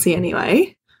bit ditzy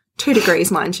anyway. 2 degrees,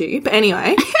 mind you. But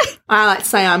anyway, I like to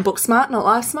say I'm book smart, not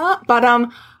life smart. But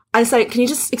I say, can you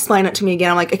just explain it to me again?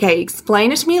 I'm like, okay,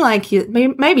 explain it to me. Like,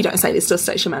 maybe don't say this to a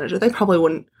station manager. They probably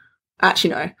wouldn't.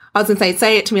 Actually, no. I was going to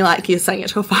say it to me like you're saying it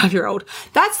to a 5-year-old.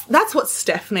 That's what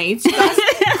Steph needs.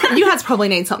 You guys probably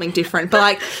need something different. But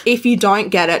like, if you don't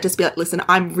get it, just be like, listen,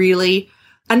 I'm really...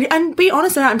 And be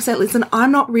honest and say, listen, I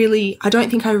don't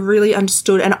think I really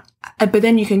understood. But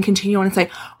then you can continue on and say,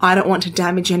 I don't want to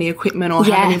damage any equipment or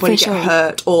have anybody get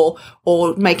hurt or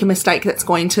make a mistake that's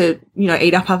going to, you know,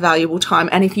 eat up our valuable time.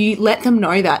 And if you let them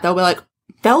know that, they'll be like,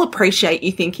 they'll appreciate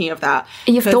you thinking of that.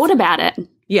 You've thought about it.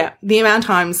 Yeah. The amount of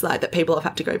times like that people have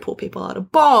had to go pull people out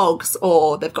of bogs,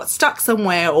 or they've got stuck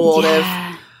somewhere, or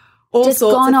they've all just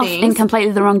sorts gone of off things. in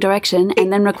completely the wrong direction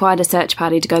and then required a search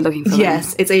party to go looking for them.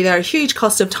 Yes, it's either a huge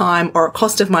cost of time or a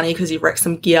cost of money because you've wrecked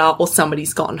some gear or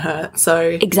somebody's gotten hurt. So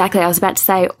exactly, I was about to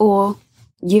say, or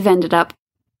you've ended up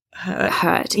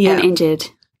hurt and injured.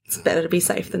 It's better to be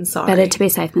safe than sorry. Better to be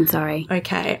safe than sorry.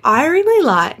 Okay, I really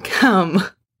like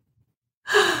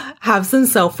have some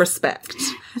self-respect.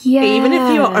 Yeah. Even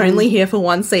if you're only here for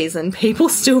one season, people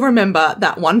still remember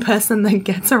that one person that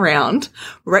gets around,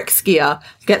 wrecks gear,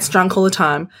 gets drunk all the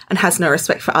time, and has no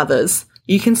respect for others.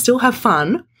 You can still have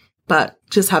fun, but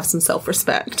just have some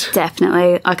self-respect.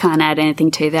 Definitely. I can't add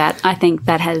anything to that. I think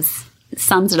that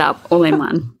sums it up all in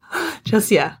one.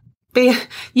 Just,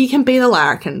 you can be the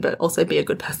larrikin, but also be a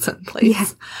good person,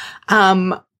 please.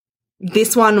 Yeah.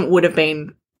 This one would have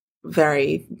been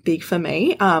very big for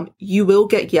me. You will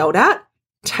get yelled at.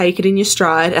 Take it in your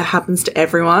stride. It happens to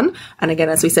everyone. And again,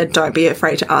 as we said, don't be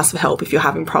afraid to ask for help if you're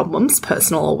having problems,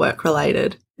 personal or work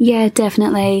related. Yeah,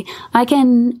 definitely. I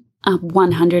can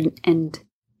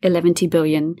 111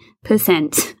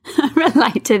 billion%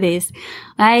 relate to this.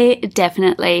 I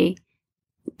definitely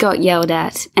got yelled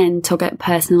at and took it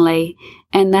personally,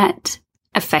 and that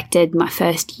affected my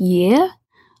first year,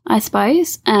 I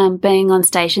suppose, being on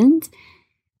stations.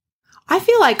 I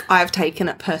feel like I've taken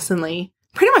it personally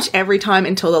pretty much every time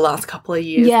until the last couple of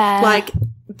years. Yeah. Like,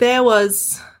 there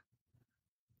was...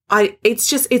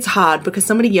 it's hard because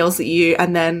somebody yells at you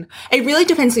and then it really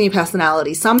depends on your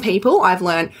personality. Some people, I've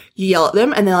learned, you yell at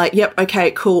them and they're like, yep,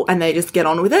 okay, cool, and they just get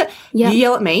on with it. Yep. You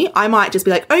yell at me, I might just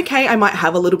be like, okay, I might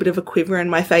have a little bit of a quiver in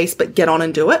my face, but get on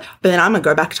and do it. But then I'm going to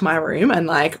go back to my room and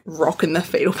like rock in the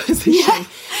fetal position. Yeah.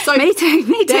 So me too.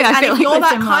 And if you're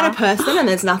that kind of person, and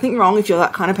there's nothing wrong if you're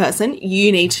that kind of person,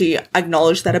 you need to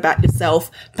acknowledge that about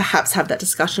yourself, perhaps have that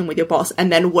discussion with your boss, and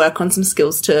then work on some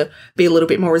skills to be a little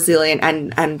bit more resilient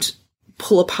and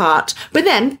pull apart. But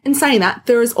then, in saying that,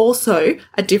 there is also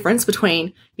a difference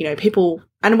between, you know, people,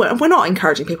 and we're not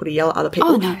encouraging people to yell at other people.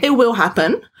 Oh, no. It will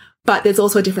happen, but there's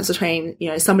also a difference between, you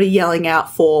know, somebody yelling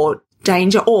out for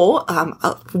danger, or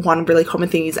one really common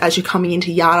thing is as you're coming in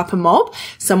to yard up a mob,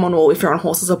 someone will, if you're on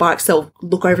horses or bikes, they'll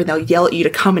look over and they'll yell at you to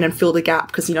come in and fill the gap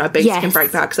because, you know, a beast can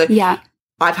break back. So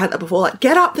I've had that before, like,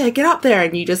 get up there,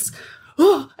 and you just,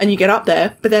 and you get up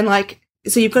there, but then like,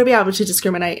 so you've got to be able to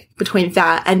discriminate between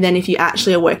that, and then if you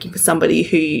actually are working for somebody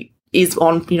who is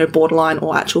on, you know, borderline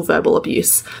or actual verbal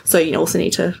abuse. So you also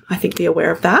need to, I think, be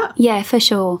aware of that. Yeah, for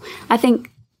sure. I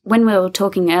think when we were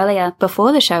talking earlier,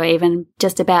 before the show even,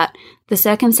 just about the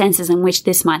circumstances in which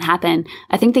this might happen,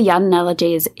 I think the yard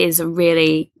analogy is a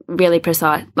really, really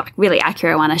precise, like really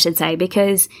accurate one, I should say,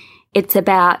 because it's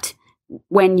about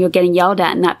when you're getting yelled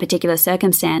at in that particular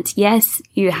circumstance. Yes,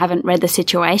 you haven't read the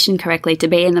situation correctly to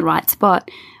be in the right spot,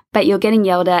 but you're getting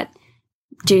yelled at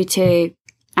due to,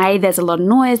 there's a lot of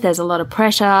noise, there's a lot of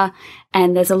pressure,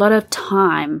 and there's a lot of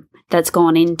time that's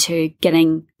gone into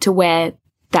getting to where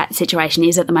that situation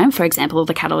is at the moment, for example,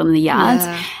 the cattle in the yards,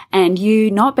 and you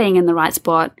not being in the right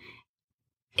spot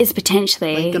is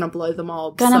potentially going to blow the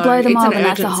mob. And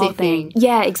that's the whole thing.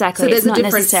 Yeah, exactly. So it's not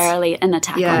necessarily an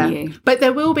attack on you. But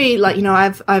there will be, like, you know,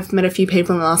 I've met a few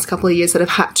people in the last couple of years that have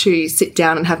had to sit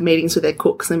down and have meetings with their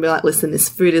cooks and be like, listen, this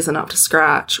food isn't up to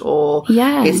scratch, or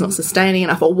it's not sustaining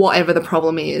enough, or whatever the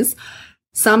problem is.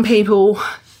 Some people...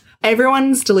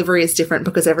 Everyone's delivery is different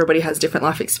because everybody has different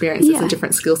life experiences and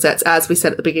different skill sets. As we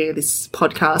said at the beginning of this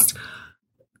podcast,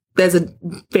 there's a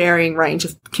varying range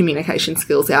of communication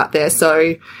skills out there.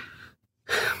 So,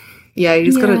 yeah, you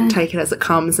just got to take it as it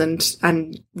comes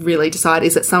and really decide,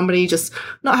 is it somebody just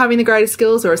not having the greatest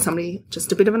skills, or is somebody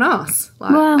just a bit of an ass?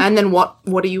 Like, and then what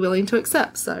are you willing to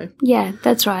accept? So yeah,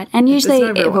 that's right. And usually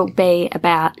it will be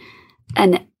about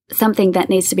something that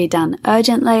needs to be done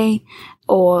urgently,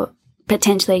 or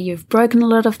potentially you've broken a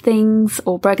lot of things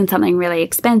or broken something really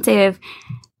expensive.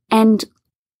 And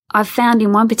I've found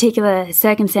in one particular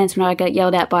circumstance when I got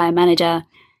yelled at by a manager,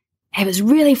 he was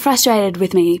really frustrated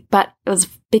with me, but it was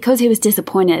because he was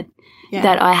disappointed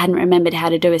that I hadn't remembered how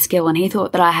to do a skill, and he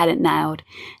thought that I had it nailed.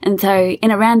 And so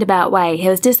in a roundabout way, he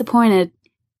was disappointed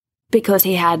because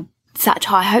he had such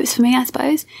high hopes for me, I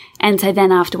suppose. And so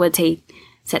then afterwards he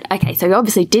said, okay, so you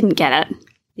obviously didn't get it.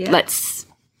 Yeah. Let's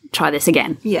try this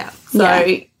again. Yeah.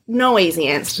 So no easy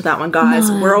answer to that one, guys.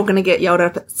 No. We're all going to get yelled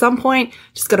at some point.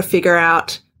 Just got to figure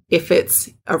out if it's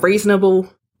a reasonable,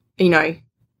 you know,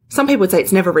 some people would say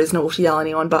it's never reasonable to yell at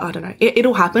anyone, but I don't know.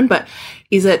 It'll happen, but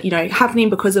is it, you know, happening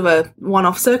because of a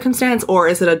one-off circumstance, or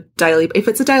is it if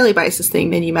it's a daily basis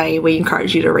thing, then we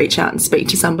encourage you to reach out and speak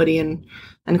to somebody and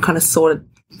kind of sort of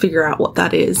figure out what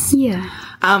that is. Yeah.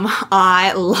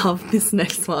 I love this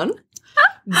next one.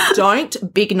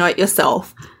 Don't big note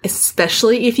yourself,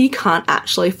 especially if you can't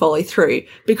actually follow through,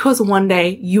 because one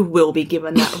day you will be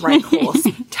given that rank horse.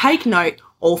 Take note,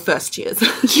 all first years.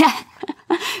 Yeah.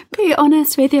 Be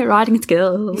honest with your writing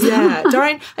skills. Yeah.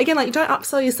 Don't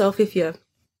upsell yourself if you're...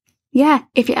 Yeah,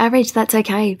 if you're average, that's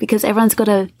okay, because everyone's got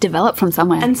to develop from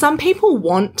somewhere. And some people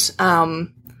want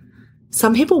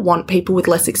people with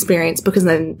less experience because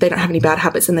then they don't have any bad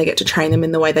habits and they get to train them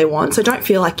in the way they want. So don't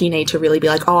feel like you need to really be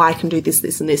like, oh, I can do this,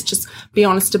 this and this. Just be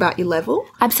honest about your level.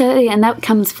 Absolutely. And that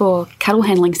comes for cattle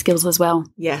handling skills as well.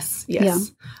 Yes. Yeah.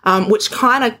 Which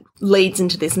kind of leads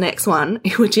into this next one,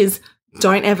 which is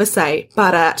don't ever say,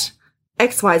 but at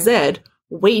XYZ,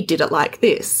 we did it like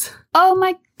this. Oh,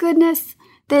 my goodness.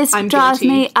 This drives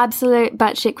me absolute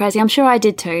batshit crazy. I'm sure I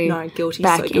did too. No, guilty.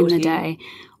 Back in the day.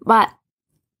 But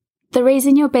the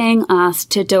reason you're being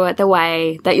asked to do it the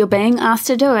way that you're being asked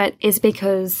to do it is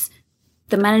because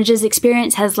the manager's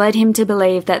experience has led him to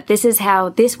believe that this is how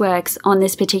this works on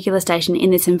this particular station in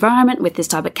this environment with this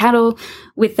type of cattle,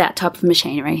 with that type of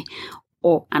machinery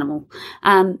or animal.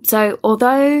 So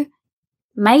although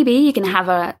maybe you can have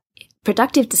a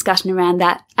productive discussion around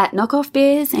that at knockoff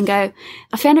beers and go,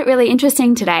 I found it really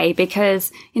interesting today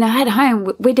because, at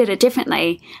home we did it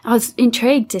differently. I was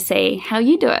intrigued to see how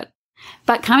you do it.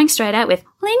 But coming straight out with,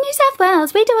 well, in New South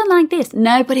Wales, we do it like this.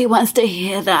 Nobody wants to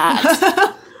hear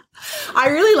that. I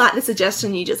really like the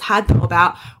suggestion you just had though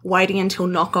about waiting until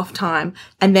knockoff time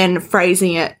and then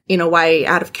phrasing it in a way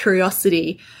out of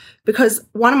curiosity, because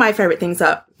one of my favourite things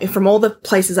that from all the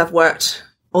places I've worked,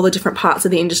 all the different parts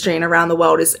of the industry and around the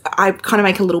world, is I kind of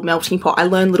make a little melting pot. I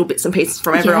learn little bits and pieces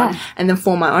from everyone and then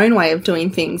form my own way of doing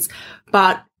things.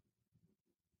 But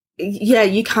yeah,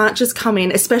 you can't just come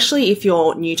in, especially if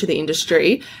you're new to the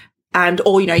industry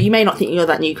or, you may not think you're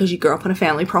that new because you grew up on a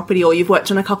family property or you've worked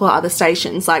on a couple of other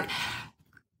stations. Like,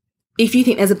 if you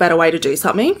think there's a better way to do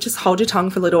something, just hold your tongue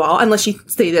for a little while, unless you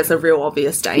see there's a real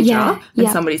obvious danger and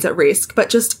somebody's at risk. But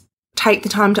just take the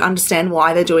time to understand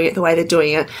why they're doing it the way they're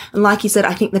doing it. And like you said,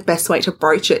 I think the best way to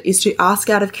broach it is to ask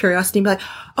out of curiosity and be like,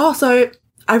 oh, so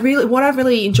what I've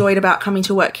really enjoyed about coming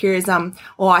to work here is,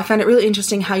 or I found it really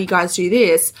interesting how you guys do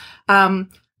this.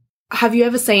 Have you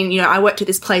ever seen, I worked at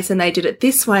this place and they did it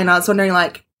this way, and I was wondering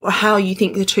how you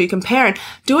think the two compare, and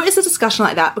do it as a discussion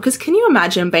like that. Because can you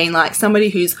imagine being like somebody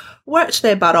who's worked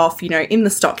their butt off, in the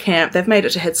stock camp, they've made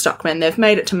it to head stockman, they've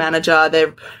made it to manager,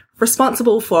 they're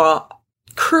responsible for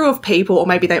crew of people, or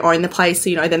maybe they own the place,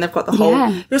 so, then they've got the whole,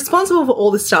 they're responsible for all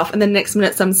this stuff, and then next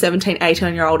minute some 17,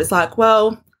 18-year-old is like,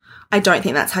 well, I don't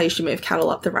think that's how you should move cattle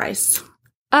up the race.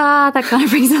 That kind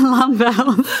of rings an alarm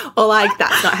bell. Or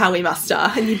that's not how we muster.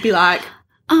 And you'd be like,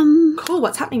 cool,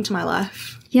 what's happening to my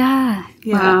life? Yeah.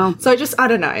 Wow. So I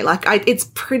don't know, it's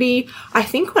pretty, I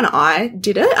think when I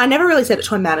did it, I never really said it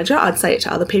to a manager. I'd say it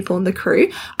to other people in the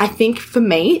crew. I think for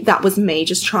me, that was me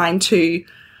just trying to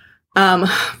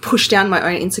push down my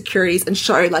own insecurities and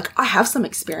show I have some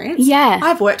experience. Yeah.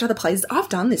 I've worked other places. I've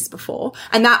done this before.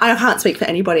 And that, I can't speak for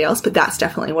anybody else, but that's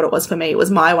definitely what it was for me. It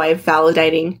was my way of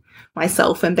validating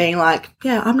myself and being like,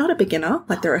 yeah, I'm not a beginner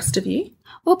like the rest of you.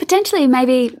 Well, potentially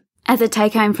maybe as a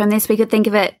take home from this, we could think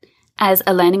of it as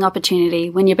a learning opportunity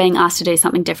when you're being asked to do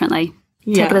something differently.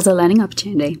 Take it as a learning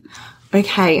opportunity.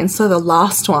 Okay. And so the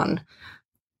last one,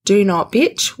 do not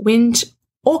bitch, whinge,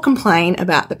 or complain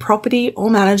about the property or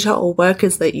manager or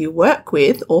workers that you work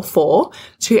with or for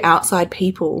to outside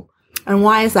people. And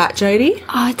why is that, Jodie?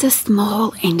 Oh, it's a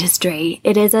small industry.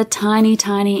 It is a tiny,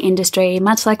 tiny industry,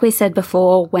 much like we said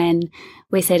before when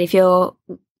we said if you're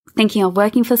thinking of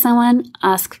working for someone,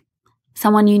 ask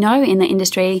someone in the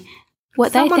industry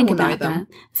what they think about that.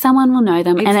 Someone will know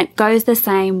them, and it goes the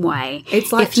same way.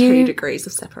 It's like 2 degrees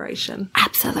of separation.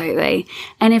 Absolutely.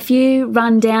 And if you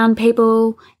run down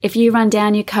people, if you run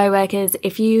down your co-workers,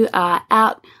 if you are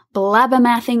out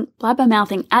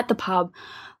blabbermouthing at the pub,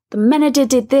 the manager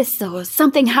did this or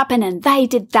something happened and they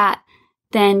did that,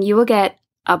 then you will get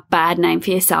a bad name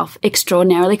for yourself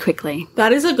extraordinarily quickly.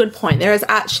 That is a good point. There is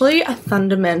actually a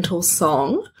Fundamental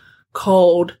song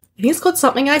called, I think it's called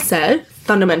Something I Said,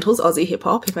 Fundamentals, Aussie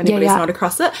hip-hop, if anybody's not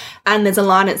across it. And there's a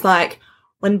line, it's like,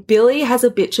 when Billy has a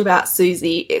bitch about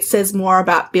Susie, it says more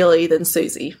about Billy than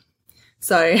Susie.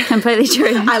 So completely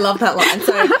true. I love that line.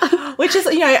 So, which is,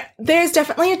 there's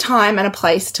definitely a time and a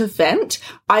place to vent.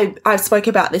 I spoke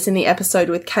about this in the episode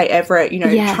with Kate Everett,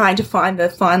 trying to find the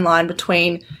fine line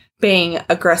between being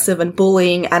aggressive and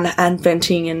bullying and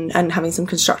venting and having some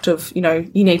constructive, you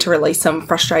need to release some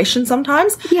frustration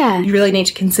sometimes. Yeah. You really need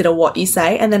to consider what you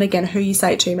say, and then again, who you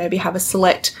say it to. Maybe have a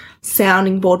select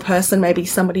sounding board person, maybe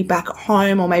somebody back at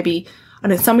home, or maybe,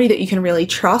 somebody that you can really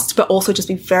trust, but also just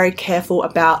be very careful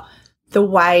about the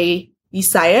way you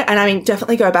say it. And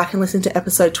definitely go back and listen to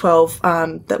episode 12,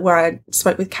 where I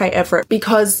spoke with Kate Everett,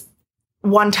 because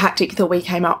one tactic that we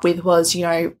came up with was,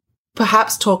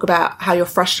 perhaps talk about how you're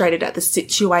frustrated at the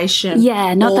situation.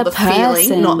 Yeah, not the person.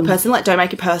 Feeling, not the person. Don't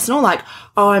make it personal.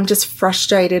 Oh, I'm just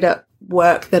frustrated at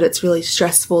work that it's really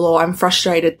stressful, or I'm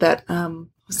frustrated that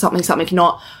something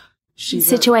not.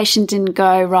 Situation didn't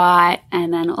go right,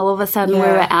 and then all of a sudden we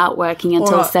were out working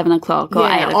until 7 o'clock or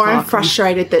 8 o'clock. Or I'm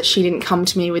frustrated that she didn't come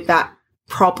to me with that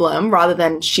problem, rather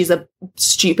than she's a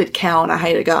stupid cow and I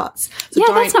hate her guts. So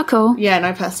that's not cool. Yeah,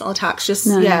 no personal attacks. Just,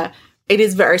 it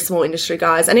is very small industry,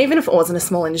 guys. And even if it wasn't a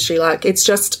small industry, it's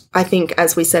just, I think,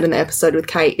 as we said in the episode with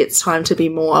Kate, it's time to be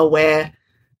more aware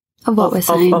of what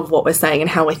we're saying and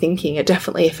how we're thinking. It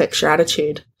definitely affects your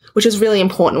attitude, which is really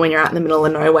important when you're out in the middle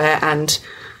of nowhere and,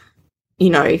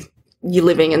 you're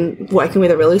living and working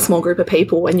with a really small group of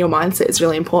people and your mindset is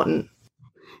really important.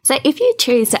 So if you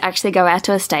choose to actually go out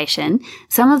to a station,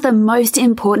 some of the most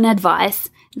important advice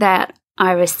that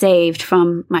I received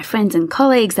from my friends and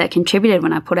colleagues that contributed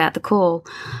when I put out the call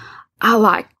are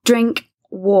like, drink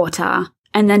water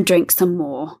and then drink some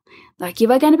more. Like,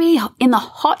 you are going to be in the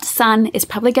hot sun. It's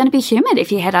probably going to be humid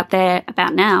if you head up there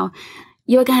about now.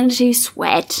 You're going to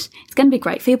sweat. It's going to be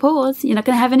great for your pores. You're not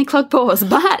going to have any clogged pores,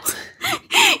 but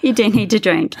you do need to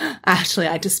drink. Actually,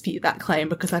 I dispute that claim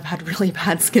because I've had really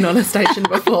bad skin on a station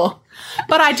before.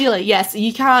 But ideally, yes,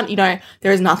 you can't,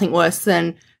 there is nothing worse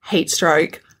than heat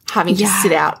stroke, having to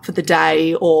sit out for the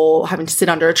day, or having to sit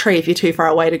under a tree if you're too far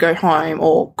away to go home,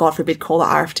 or God forbid call the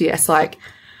RFTS. Like,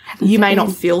 you may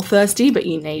not feel thirsty, but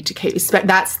you need to keep.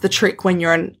 That's the trick when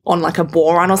you're on like a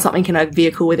bore run or something in a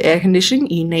vehicle with air conditioning.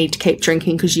 You need to keep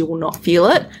drinking because you will not feel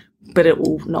it, but it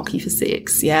will knock you for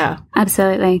six. Yeah,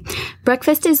 absolutely.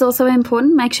 Breakfast is also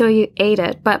important. Make sure you eat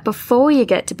it, but before you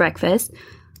get to breakfast,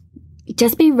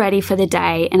 just be ready for the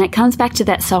day. And it comes back to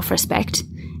that self-respect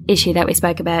issue that we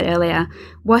spoke about earlier.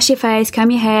 Wash your face,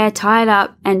 comb your hair, tie it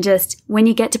up, and just when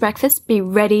you get to breakfast, be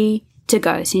ready to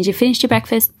go. As soon as you finished your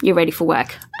breakfast, you're ready for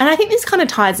work. And I think this kind of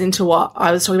ties into what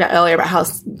I was talking about earlier about how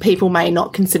people may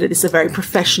not consider this a very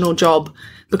professional job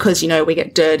because, we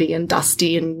get dirty and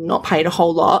dusty and not paid a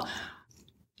whole lot.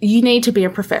 You need to be a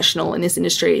professional in this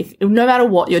industry. No matter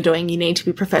what you're doing, you need to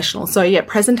be professional. So,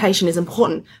 presentation is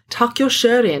important. Tuck your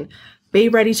shirt in. Be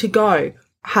ready to go.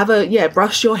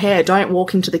 Brush your hair. Don't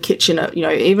walk into the kitchen at,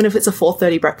 even if it's a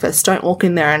 4:30 breakfast, don't walk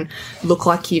in there and look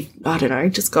like you've,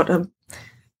 just got a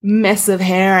mess of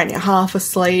hair and you're half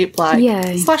asleep.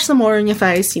 Splash some water in your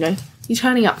face, you're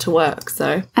turning up to work.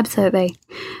 So absolutely.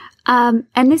 And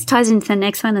this ties into the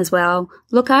next one as well.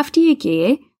 Look after your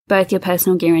gear, both your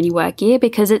personal gear and your work gear,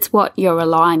 because it's what you're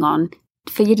relying on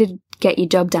for you to get your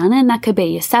job done. And that could be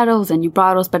your saddles and your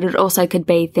bridles, but it also could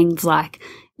be things like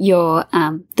your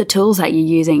the tools that you're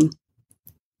using.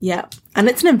 Yeah. And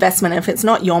it's an investment. If it's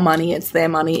not your money, it's their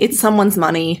money. It's someone's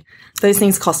money. Those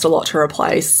things cost a lot to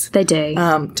replace. They do.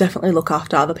 Definitely look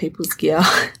after other people's gear.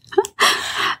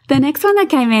 The next one that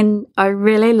came in, I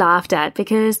really laughed at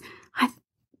because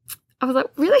I was like,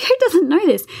 really? Who doesn't know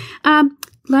this?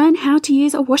 Learn how to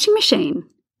use a washing machine.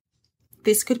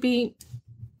 This could be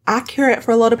accurate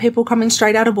for a lot of people coming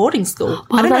straight out of boarding school.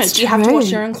 Well, I don't know. Do you have to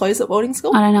wash your own clothes at boarding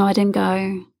school? I don't know. I didn't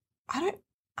go.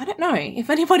 I don't know.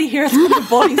 If anybody here has been to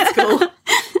boarding school,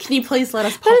 can you please let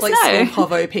us public school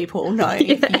povo people know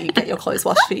if you get your clothes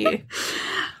washed for you?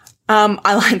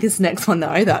 I like this next one,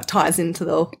 though, that ties into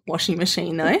the washing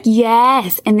machine, though.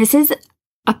 Yes, and this is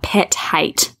a pet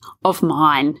hate of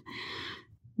mine.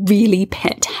 Really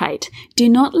pet hate. Do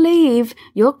not leave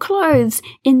your clothes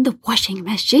in the washing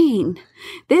machine.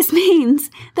 This means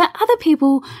that other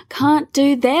people can't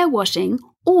do their washing,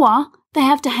 or they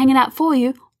have to hang it out for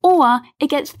you, or it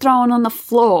gets thrown on the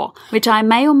floor, which I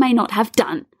may or may not have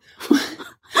done.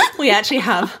 We actually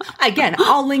have, again,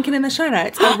 I'll link it in the show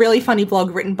notes, a really funny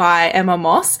blog written by Emma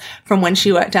Moss from when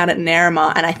she worked down at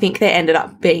Narromah, and I think there ended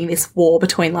up being this war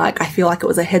between, I feel like it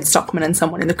was a head stockman and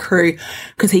someone in the crew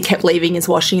because he kept leaving his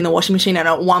washing in the washing machine, and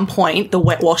at one point the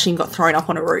wet washing got thrown up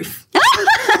on a roof.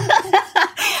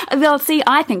 Well, see,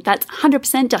 I think that's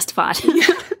 100% justified.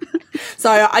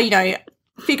 So,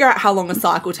 figure out how long a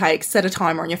cycle takes, set a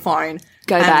timer on your phone.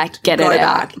 Go back, get it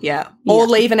out. Yeah. Or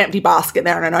leave an empty basket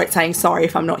there and a note saying, sorry,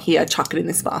 if I'm not here, chuck it in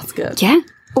this basket. Yeah.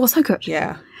 Also good.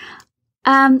 Yeah.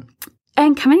 And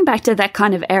coming back to that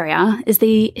kind of area is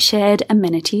the shared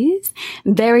amenities.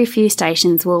 Very few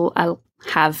stations will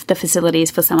have the facilities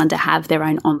for someone to have their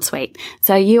own ensuite.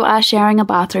 So you are sharing a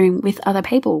bathroom with other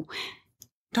people.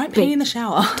 Don't pee in the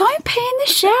shower. Don't pee in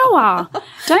the shower.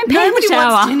 Don't pee in the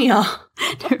shower.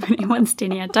 Nobody wants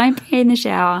tinea. Don't pee in the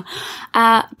shower.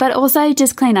 But also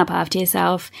just clean up after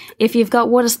yourself. If you've got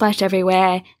water splashed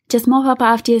everywhere, just mop up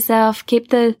after yourself. Keep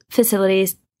the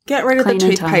facilities Get rid of the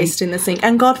toothpaste in the sink.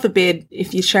 And God forbid,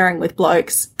 if you're sharing with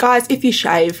blokes, guys, if you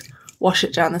shave, wash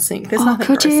it down the sink. There's nothing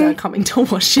grosser coming to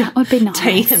wash your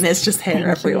teeth and there's just hair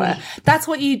everywhere. That's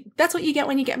what you get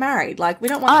when you get married. We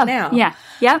don't want that now. Yeah.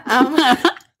 Yeah.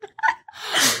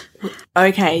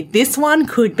 Okay, this one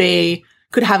could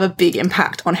have a big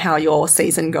impact on how your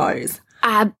season goes.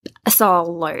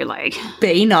 Absolutely.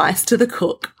 Be nice to the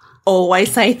cook.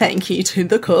 Always say thank you to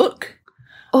the cook.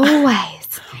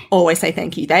 Always. Always say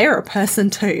thank you. They are a person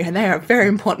too, and they are a very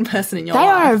important person in your life. They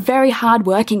are a very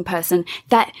hard-working person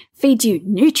that feeds you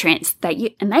nutrients, that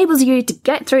enables you to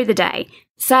get through the day.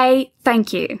 Say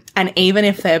thank you. And even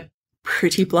if they're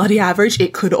pretty bloody average,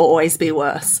 it could always be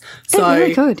worse. So it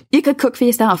really could. You could cook for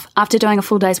yourself after doing a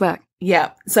full day's work.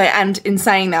 Yeah. So, and in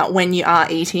saying that, when you are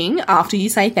eating, after you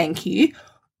say thank you,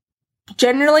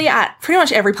 generally at pretty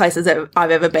much every place that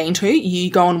I've ever been to, you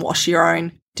go and wash your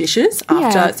own dishes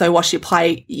after. Yeah. So wash your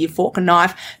plate, your fork and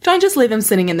knife. Don't just leave them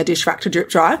sitting in the dish rack to drip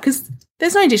dry, because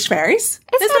there's no dish fairies.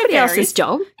 It's There's nobody no else's fairies.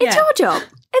 job. It's Yeah. your job.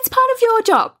 It's part of your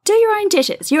job. Do your own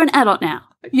dishes. You're an adult now.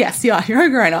 Yes, yeah, you're a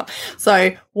grown up.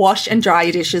 So wash and dry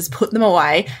your dishes, put them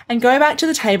away, and go back to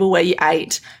the table where you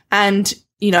ate, and,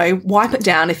 you know, wipe it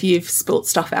down if you've spilt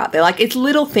stuff out there. Like, it's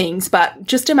little things, but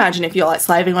just imagine if you're like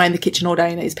slaving away in the kitchen all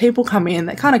day and these people come in,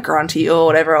 they're kind of grunty or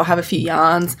whatever, or have a few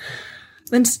yarns.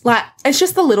 And like, it's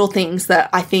just the little things that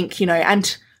I think, you know,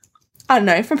 and I don't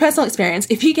know, from personal experience,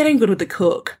 if you're getting good with the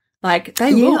cook, like,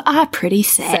 You are pretty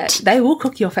set. They will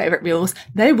cook your favourite meals.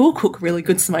 They will cook really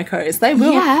good smokos. They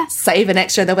will Yeah. save an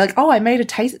extra. They'll be like, oh, I made a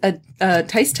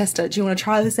taste tester. Do you want to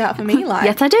try this out for me? Like,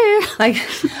 Yes, I do. like,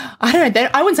 I don't know.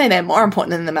 I wouldn't say they're more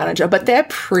important than the manager, but they're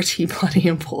pretty bloody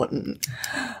important.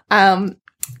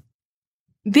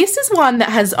 This is one that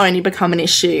has only become an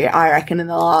issue, I reckon, in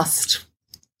the last,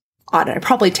 I don't know,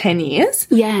 probably 10 years.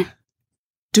 Yeah.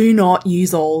 Do not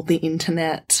use all the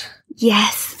internet.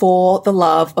 Yes. For the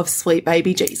love of sweet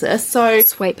baby Jesus. So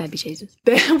Sweet baby Jesus.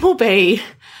 there will be,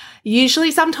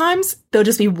 usually sometimes there'll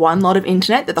just be one lot of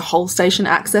internet that the whole station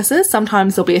accesses.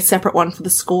 Sometimes there'll be a separate one for the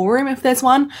schoolroom if there's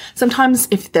one. Sometimes,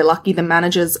 if they're lucky, the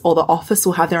managers or the office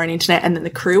will have their own internet and then the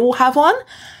crew will have one.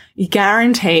 You're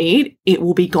guaranteed it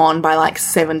will be gone by like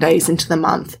 7 days into the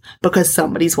month because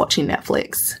somebody's watching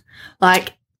Netflix.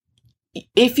 Like,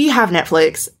 if you have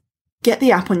Netflix, get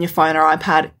the app on your phone or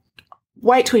iPad.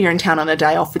 Wait till you're in town on a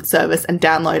day off with service and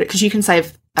download it, because you can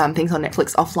save things on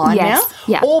Netflix offline now.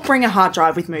 Yeah. Or bring a hard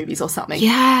drive with movies or something.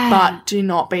 Yeah. But do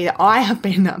not be that. I have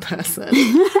been that person.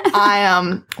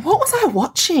 What was I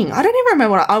watching? I don't even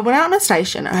remember I went out on a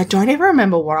station and I don't even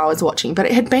remember what I was watching, but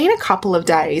it had been a couple of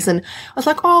days and I was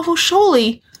like, oh, well,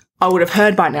 surely I would have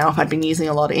heard by now if I'd been using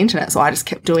a lot of internet. So I just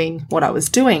kept doing what I was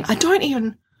doing. I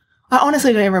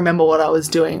honestly don't even remember what I was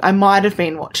doing. I might have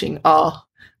been watching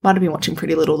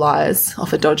Pretty Little Liars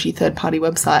off a dodgy third-party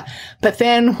website. But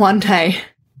then one day,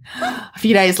 a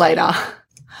few days later,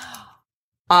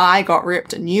 I got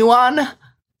ripped a new one.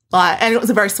 And it was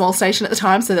a very small station at the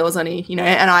time, so there was only, you know,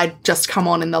 and I'd just come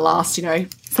on in the last, you know,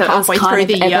 so halfway through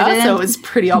the year, evident. so it was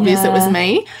pretty obvious it was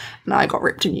me. And I got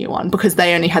ripped a new one because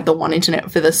they only had the one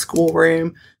internet for the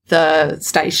schoolroom, the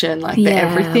station, like the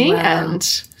everything. Wow. And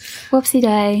whoopsie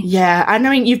day. yeah, and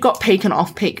I mean, you've got peak and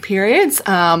off-peak periods,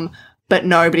 but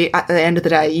nobody, at the end of the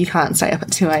day, you can't stay up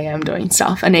at 2 a.m. doing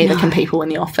stuff, and neither can people in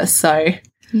the office. So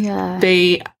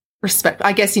be respect.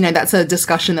 I guess, you know, that's a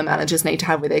discussion the managers need to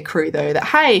have with their crew, though, that,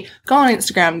 hey, go on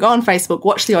Instagram, go on Facebook,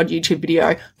 watch the odd YouTube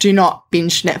video. Do not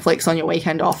binge Netflix on your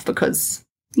weekend off because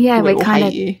we will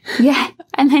hate you. Yeah,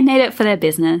 and they need it for their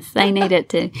business. They need it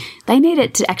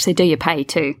to actually do your pay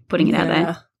too, putting it out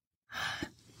there.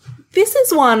 This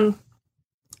is one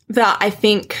that I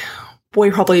think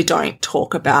we probably don't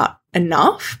talk about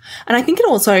enough. And I think it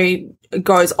also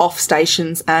goes off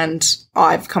stations, and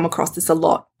I've come across this a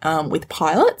lot with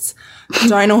pilots.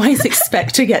 Don't always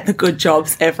expect to get the good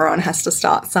jobs. Everyone has to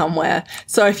start somewhere.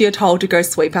 So if you're told to go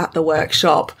sweep out the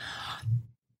workshop,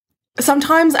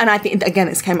 sometimes, and I think, again,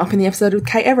 this came up in the episode with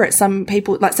Kate Everett, some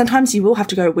people, like, sometimes you will have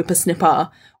to go whippersnipper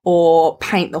or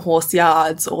paint the horse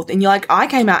yards, and you're like, I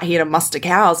came out here to muster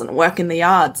cows and work in the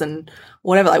yards and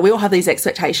whatever. Like, we all have these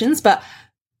expectations, but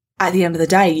at the end of the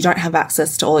day, you don't have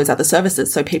access to all these other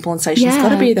services. So people on stations got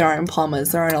to be their own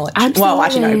plumbers, their own electrician. Well,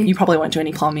 actually, no, you probably won't do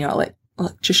any plumbing or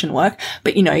electrician work,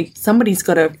 but, you know, somebody's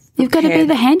got to. You've got to be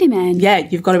the handyman. Yeah,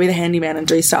 you've got to be the handyman and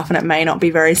do stuff, and it may not be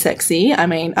very sexy. I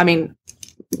mean,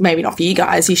 maybe not for you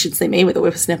guys. You should see me with a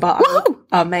whippersnipper.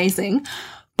 Amazing.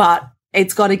 But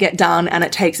it's got to get done, and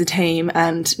it takes a team,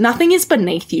 and nothing is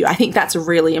beneath you. I think that's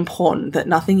really important, that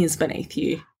nothing is beneath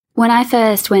you. When I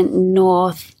first went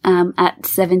north at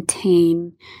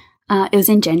 17, it was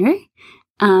in January,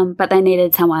 but they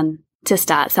needed someone to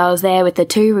start. So I was there with the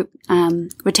two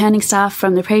returning staff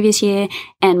from the previous year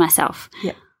and myself.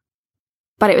 Yeah.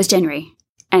 But it was January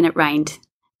and it rained.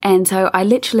 And so I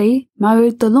literally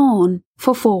mowed the lawn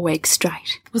for 4 weeks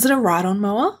straight. Was it a ride-on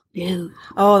mower? Yeah.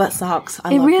 Oh, that sucks.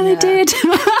 It really did.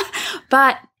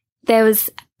 But there was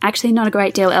actually not a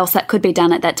great deal else that could be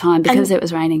done at that time because it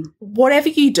was raining. Whatever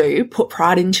you do, put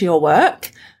pride into your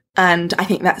work. And I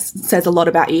think that says a lot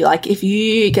about you. Like, if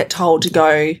you get told to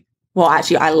go, well,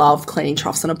 actually, I love cleaning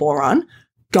troughs on a ball run,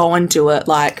 go and do it,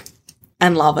 like,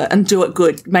 and love it and do it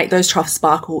good. Make those troughs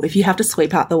sparkle. If you have to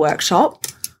sweep out the workshop,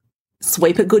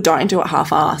 sweep it good. Don't do it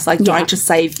half-assed. Like, don't just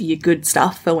save your good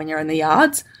stuff for when you're in the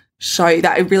yards. Show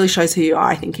that. It really shows who you are,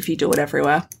 I think, if you do it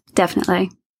everywhere.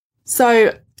 Definitely.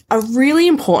 So a really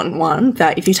important one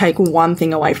that if you take one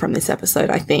thing away from this episode,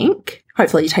 I think,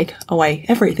 hopefully you take away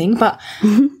everything, but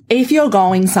if you're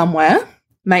going somewhere,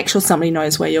 make sure somebody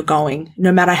knows where you're going,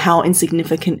 no matter how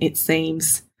insignificant it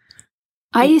seems.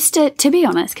 I used to be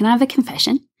honest, can I have a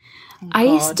confession? Oh, I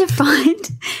used to find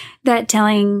that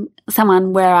telling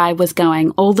someone where I was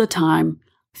going all the time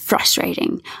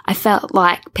frustrating. I felt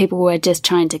like people were just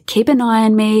trying to keep an eye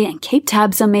on me and keep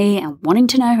tabs on me and wanting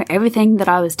to know everything that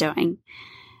I was doing.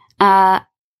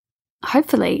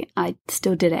 Hopefully I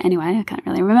still did it anyway. I can't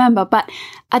really remember. But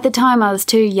at the time I was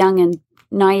too young and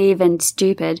naive and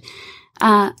stupid.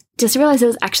 Just realised it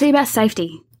was actually about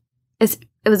safety. It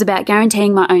was about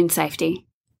guaranteeing my own safety.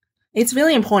 It's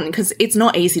really important because it's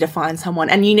not easy to find someone.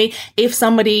 And if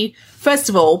somebody, first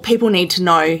of all, people need to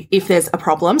know if there's a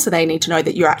problem. So they need to know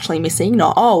that you're actually missing,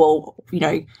 not,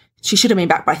 she should have been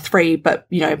back by 3, but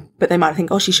they might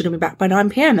think, she should have been back by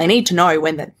 9 p.m. They need to know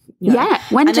when that,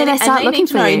 when do they start looking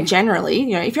for you?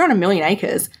 Generally, if you're on 1,000,000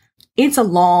 acres, it's a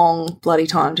long bloody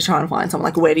time to try and find someone.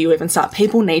 Like, where do you even start?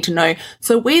 People need to know.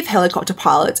 So with helicopter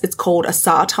pilots, it's called a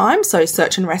SAR time, so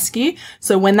search and rescue.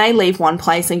 So when they leave one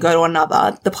place and go to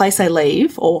another, the place they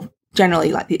leave, or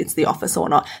generally like it's the office or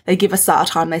not, they give a SAR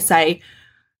time. They say,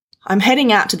 I'm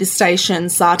heading out to this station,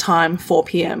 SAR time 4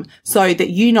 p.m. So that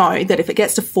you know that if it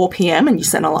gets to 4 p.m. and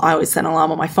I always set an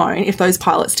alarm on my phone, if those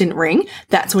pilots didn't ring,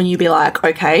 that's when you be like,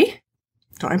 okay,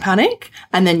 don't panic.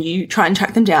 And then you try and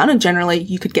track them down, and generally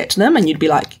you could get to them and you'd be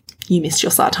like, you missed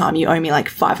your SAR time. You owe me like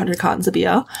 500 cartons of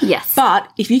beer. Yes. But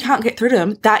if you can't get through to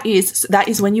them, that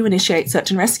is when you initiate search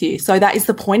and rescue. So that is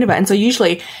the point of it. And so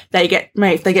usually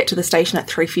if they get to the station at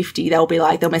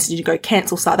 3:50, they'll message you to go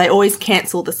cancel SAR. They always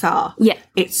cancel the SAR. Yeah.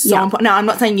 It's so important. Now, I'm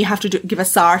not saying you have to give a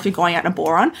SAR if you're going out in a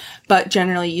boron, but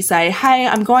generally you say, hey,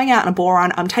 I'm going out in a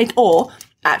boron.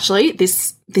 Actually,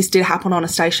 this did happen on a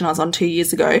station I was on 2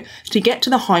 years ago. To get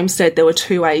to the homestead, there were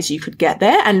 2 ways you could get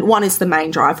there, and one is the main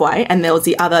driveway, and there was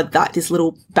the other, this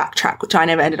little backtrack, which I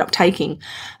never ended up taking.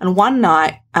 And one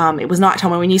night, it was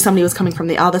nighttime, and we knew somebody was coming from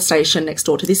the other station next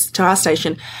door to our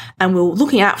station, and we were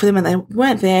looking out for them, and they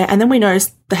weren't there. And then we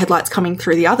noticed the headlights coming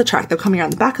through the other track. They were coming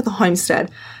around the back of the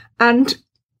homestead, and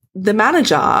the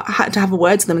manager had to have a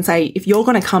word to them and say, if you're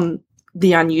going to come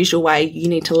the unusual way, you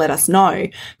need to let us know,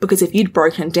 because if you'd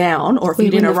broken down or if you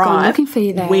didn't arrive,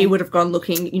 we would have gone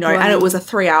looking, right. And it was a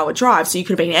 3-hour drive, so you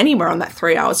could have been anywhere on that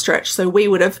 3-hour stretch. So we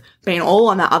would have been all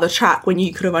on that other track when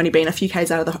you could have only been a few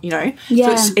k's out of the,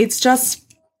 Yeah. So it's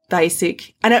just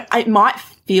basic, and it might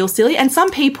feel silly. And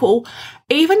some people,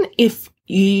 even if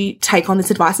you take on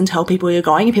this advice and tell people where you're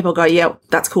going, and people go, yeah,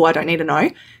 that's cool, I don't need to know,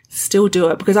 still do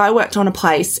it. Because I worked on a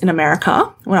place in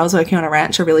America when I was working on a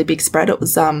ranch, a really big spread. It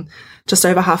was just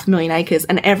over 500,000 acres.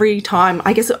 And every time,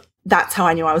 I guess that's how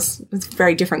I knew it's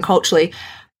very different culturally.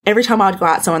 Every time I'd go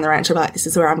out somewhere on the ranch, I'd be like, this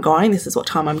is where I'm going, this is what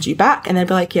time I'm due back. And they'd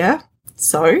be like, yeah,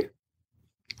 so?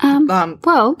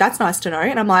 Well, that's nice to know.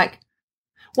 And I'm like,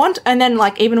 and then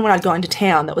like even when I'd go into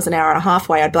town that was an hour and a half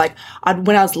away, I'd be like,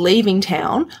 when I was leaving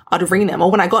town, I'd ring them.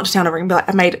 Or when I got to town, I'd ring them, be like,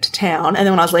 I made it to town. And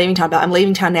then when I was leaving town, I'd be like, I'm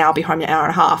leaving town now, I'll be home in an hour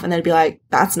and a half. And they'd be like,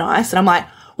 that's nice. And I'm like,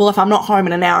 well, if I'm not home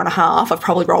in an hour and a half, I've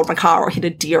probably rolled my car or hit a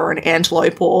deer or an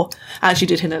antelope, or I actually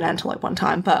did hit an antelope one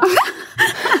time, but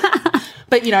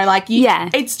but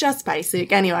it's just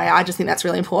basic. Anyway, I just think that's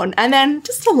really important. And then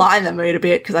just to lighten the mood a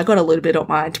bit, because I got a little bit on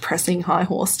my depressing high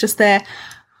horse just there.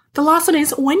 The last one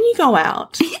is, when you go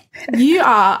out, you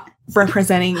are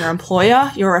representing your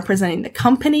employer, you're representing the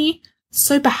company,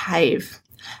 so behave.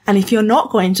 And if you're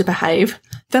not going to behave,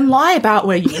 then lie about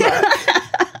where you work.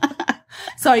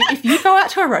 So if you go out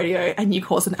to a rodeo and you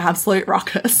cause an absolute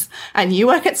ruckus and you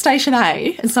work at Station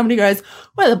A and somebody goes,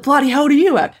 where the bloody hell do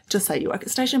you work? Just say you work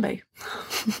at Station B.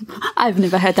 I've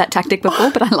never heard that tactic before,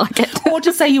 but I like it. Or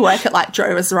just say you work at like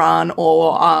Drover's Run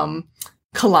or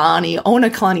Killarney. Oh, no,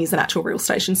 Killarney is an actual real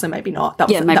station, so maybe not. That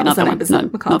was the name, isn't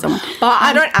it? But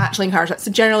I don't actually encourage that.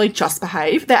 So generally just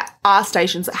behave. There are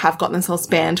stations that have got themselves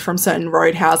banned from certain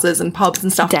roadhouses and pubs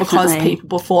and stuff because people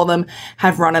before them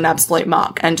have run an absolute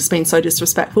muck and just been so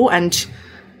disrespectful. And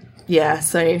yeah,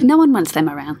 so no one wants them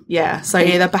around. Yeah, so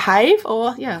either behave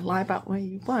or lie about where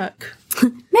you work.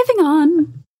 Moving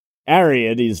on.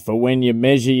 Ariat is for when you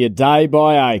measure your day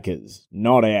by acres,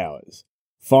 not hours.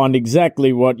 Find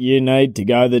exactly what you need to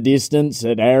go the distance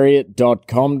at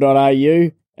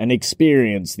ariat.com.au and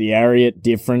experience the Ariat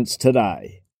difference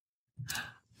today.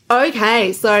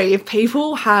 Okay, so if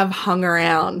people have hung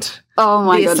around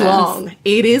this long,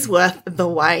 it is worth the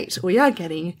wait. We are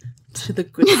getting to the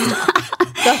good stuff.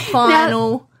 The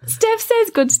final... Now, Steph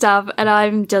says good stuff and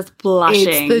I'm just blushing.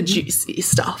 It's the juicy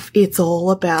stuff. It's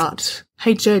all about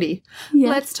hey, Jody, Yeah.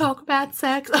 let's talk about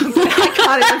sex. I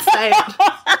can't even say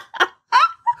it.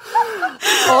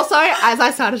 Also, as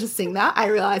I started to sing that, I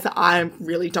realised that I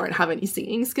really don't have any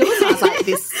singing skills.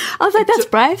 I was like, that's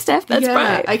brave, Steph. That's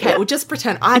brave. Okay, we'll just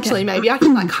pretend. Actually, maybe I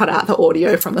can cut out the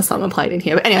audio from the song I played in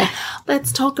here. But anyway,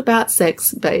 let's talk about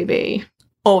sex, baby.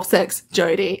 Or sex,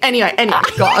 Jody. Anyway,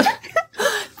 God.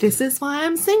 This is why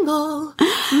I'm single.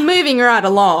 Moving right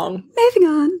along. Moving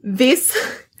on. This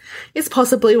is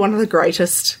possibly one of the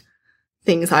greatest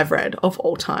things I've read of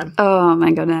all time. Oh,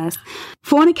 my goodness.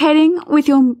 Fornicating with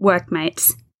your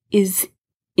workmates is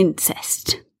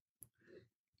incest.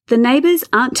 The neighbours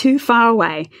aren't too far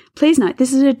away. Please note,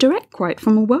 this is a direct quote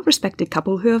from a well-respected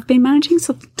couple who have been managing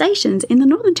stations in the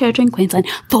Northern Territory and Queensland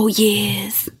for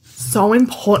years. So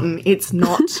important. It's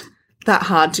not that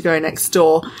hard to go next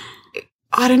door.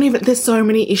 There's so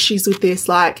many issues with this.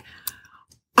 Like,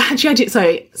 actually, I did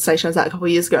station I was at a couple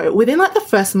of years ago. Within like the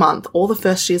first month, all the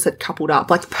first years had coupled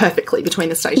up like perfectly between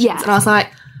the stations. Yeah. And I was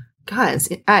like, guys,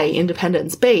 A,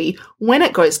 independence, B, when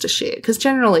it goes to shit, because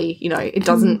generally, it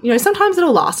doesn't, sometimes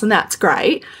it'll last and that's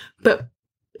great. But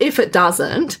if it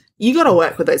doesn't, you got to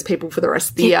work with those people for the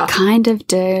rest of the year. You kind of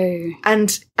do.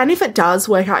 And if it does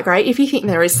work out great, if you think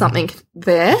there is something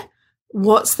there,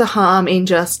 what's the harm in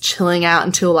just chilling out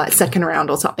until like second round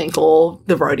or something, or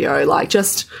the rodeo? Like,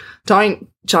 just don't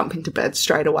jump into bed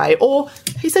straight away. Or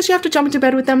who says you have to jump into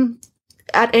bed with them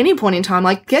at any point in time?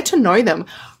 Like, get to know them.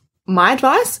 My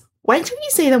advice, wait till you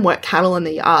see them work cattle in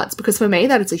the yards, because for me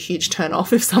that is a huge turn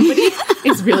off. If somebody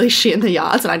is really shit in the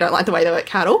yards and I don't like the way they work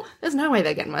cattle, there's no way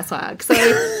they're getting my swag. So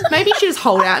maybe you should just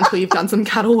hold out until you've done some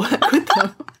cattle work with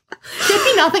them. There'd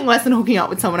be nothing worse than hooking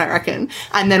up with someone, I reckon,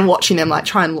 and then watching them like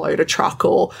try and load a truck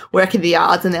or work in the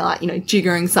yards and they're like,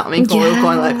 jiggering something or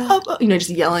going like, oh, just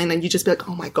yelling, and you just be like,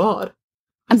 oh my God,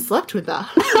 I slept with that.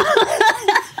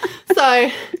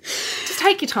 So just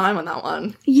take your time on that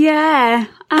one. Yeah.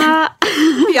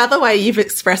 The other way you've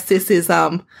expressed this is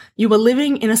you were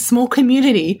living in a small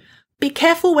community. Be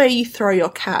careful where you throw your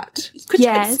cat. Could you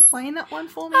explain that one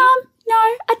for me? No,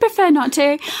 I'd prefer not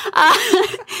to.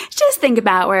 Just think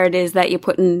about where it is that you're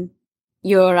putting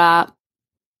your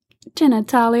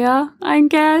genitalia, I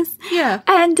guess. Yeah.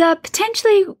 And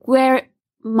potentially where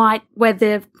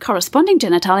the corresponding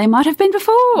genitalia might have been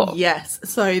before. Yes.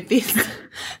 So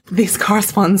this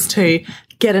corresponds to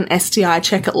get an STI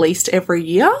check at least every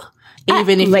year,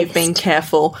 even if you've been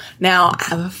careful. Now, I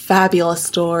have a fabulous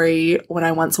story when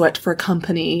I once worked for a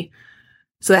company.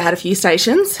 So they had a few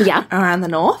stations around the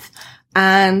north,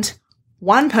 and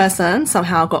one person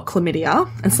somehow got chlamydia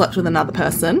and slept with another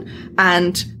person,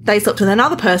 and they slept with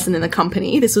another person in the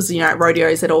company. This was,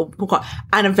 rodeos that all got,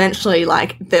 and eventually,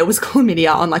 there was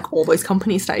chlamydia on, all those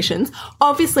company stations.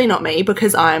 Obviously not me,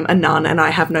 because I'm a nun and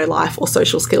I have no life or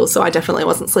social skills, so I definitely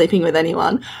wasn't sleeping with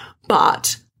anyone.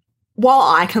 But while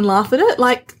I can laugh at it,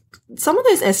 some of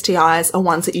those STIs are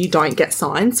ones that you don't get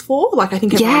signs for. I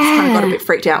think everyone's kind of got a bit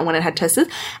freaked out when it had tested.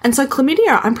 And so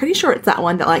chlamydia, I'm pretty sure it's that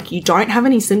one that, you don't have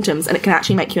any symptoms and it can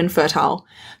actually make you infertile.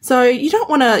 So you don't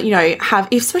want to,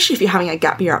 especially if you're having a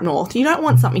gap year up north, you don't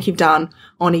want something you've done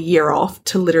on a year off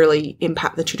to literally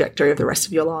impact the trajectory of the rest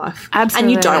of your life.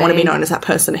 Absolutely. And you don't want to be known as that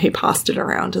person who passed it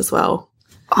around as well.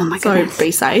 Oh, my goodness. So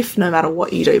be safe no matter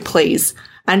what you do, please.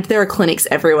 And there are clinics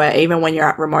everywhere, even when you're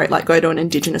at remote, go to an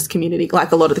Indigenous community.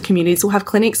 A lot of the communities will have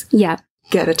clinics. Yeah.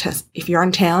 Get a test. If you're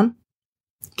in town,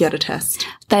 get a test.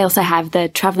 They also have the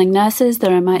travelling nurses, the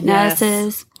remote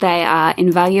nurses. They are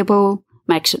invaluable.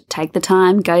 Take the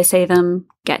time, go see them,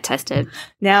 get tested.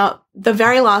 Now, the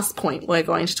very last point we're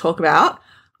going to talk about,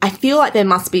 I feel like there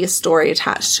must be a story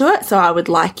attached to it, so I would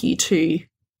like you to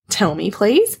tell me,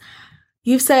 please.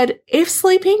 You've said, if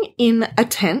sleeping in a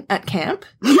tent at camp,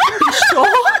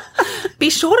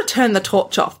 be sure to turn the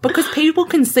torch off, because people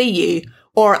can see you,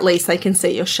 or at least they can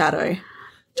see your shadow.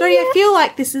 Jodie, I feel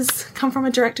like this has come from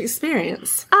a direct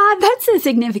experience. That's a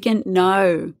significant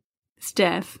no,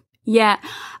 Steph. Yeah.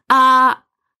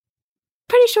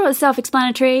 Pretty sure it's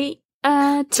self-explanatory.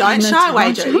 Don't shy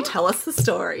away, Jodie. Tell us the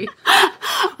story.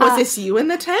 Was this you in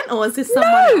the tent, or was this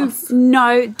someone else?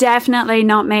 No, definitely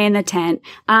not me in the tent.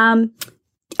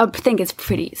 I think it's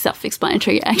pretty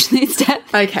self-explanatory, actually,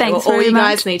 Steph. Okay, all you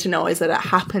guys need to know is that it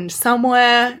happened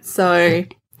somewhere, so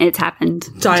it's happened.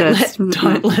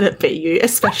 Don't let it be you,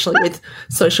 especially with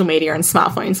social media and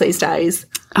smartphones these days.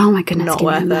 Oh my goodness, not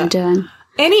worth it.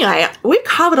 Anyway, we've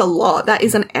covered a lot. That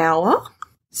is an hour.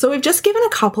 So we've just given a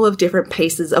couple of different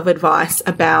pieces of advice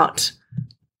about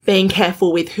being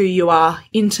careful with who you are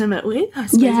intimate with, I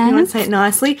suppose, if you want to say it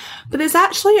nicely. But there's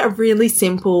actually a really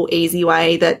simple, easy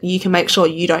way that you can make sure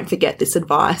you don't forget this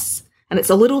advice. And it's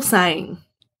a little saying.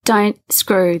 don't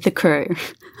screw the crew.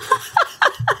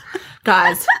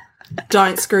 Guys,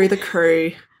 don't screw the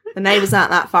crew. The neighbours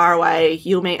aren't that far away.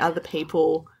 You'll meet other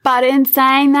people. But in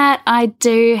saying that, I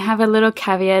do have a little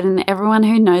caveat, and everyone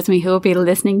who knows me who will be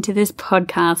listening to this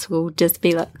podcast will just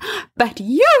be like, but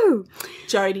you!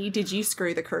 Jodie, did you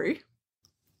screw the crew?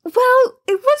 Well,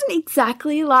 it wasn't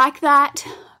exactly like that,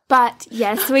 but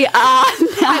yes, we are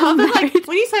I now love it, married. like,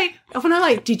 when you say, when I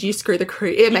like, did you screw the crew?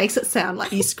 It makes it sound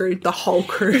like you screwed the whole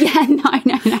crew. Yeah, no.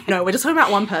 No, we're just talking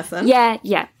about one person. Yeah.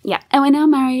 And we're now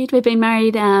married. We've been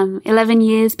married 11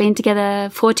 years, been together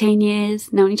 14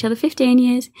 years, known each other 15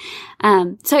 years.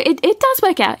 So it does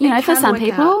work out, you know, for some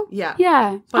people. Out. Yeah.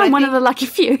 Yeah. But I'm one of the lucky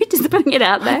few, just putting it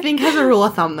out there. I think as a rule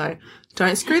of thumb, though,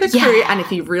 don't screw the crew. And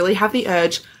if you really have the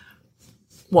urge,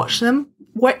 watch them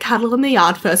work cattle in the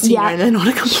yard first, so you know they're not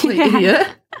a complete idiot.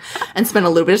 And spend a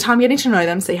little bit of time getting to know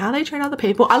them, see how they treat other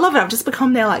people. I love it. I've just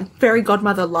become their, like, fairy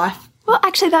godmother life. Well,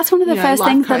 actually, that's one of the first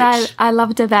things coach. that I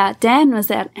loved about Dan was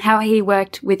that how he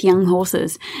worked with young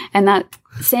horses, and that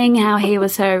seeing how he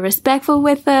was so respectful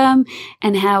with them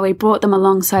and how he brought them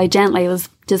along so gently was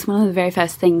just one of the very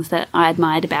first things that I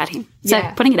admired about him. So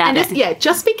putting it out there.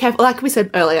 Just be careful. Like we said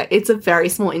earlier, it's a very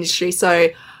small industry. So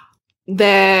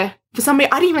for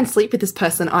somebody, I didn't even sleep with this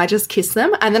person. I just kissed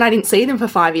them, and then I didn't see them for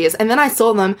 5 years. And then I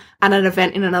saw them at an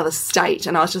event in another state,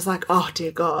 and I was just like, oh,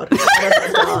 dear God, what have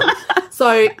I done?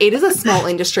 So it is a small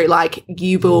industry. Like,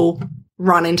 you will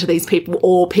run into these people,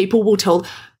 or people will tell.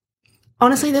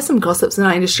 Honestly, there's some gossips in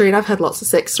our industry, and I've heard lots of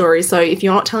sex stories. So if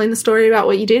you're not telling the story about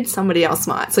what you did, somebody else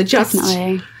might. So just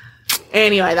Definitely.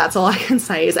 Anyway, that's all I can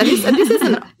say is, and this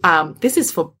isn't.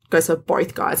 This goes for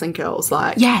both guys and girls.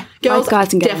 Like, both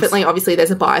guys and girls. Definitely, obviously,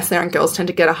 there's a bias there, and girls tend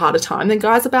to get a harder time than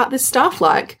guys about this stuff.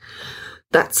 Like,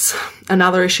 that's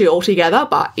another issue altogether.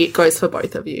 But it goes for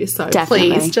both of you. So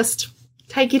please, just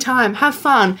take your time, have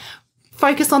fun,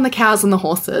 focus on the cows and the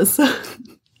horses.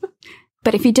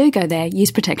 But if you do go there,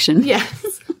 use protection.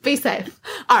 Yes. Be safe.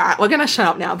 All right, we're going to shut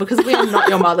up now because we are not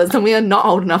your mothers and we are not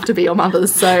old enough to be your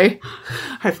mothers. So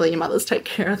hopefully your mothers take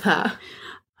care of that.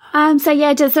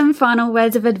 Just some final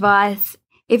words of advice.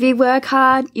 If you work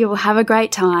hard, you will have a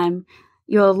great time.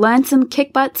 You'll learn some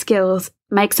kick-butt skills,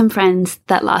 make some friends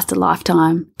that last a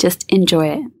lifetime. Just enjoy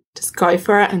it. Just go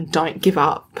for it and don't give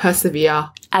up. Persevere.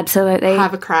 Absolutely.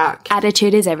 Have a crack.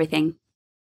 Attitude is everything.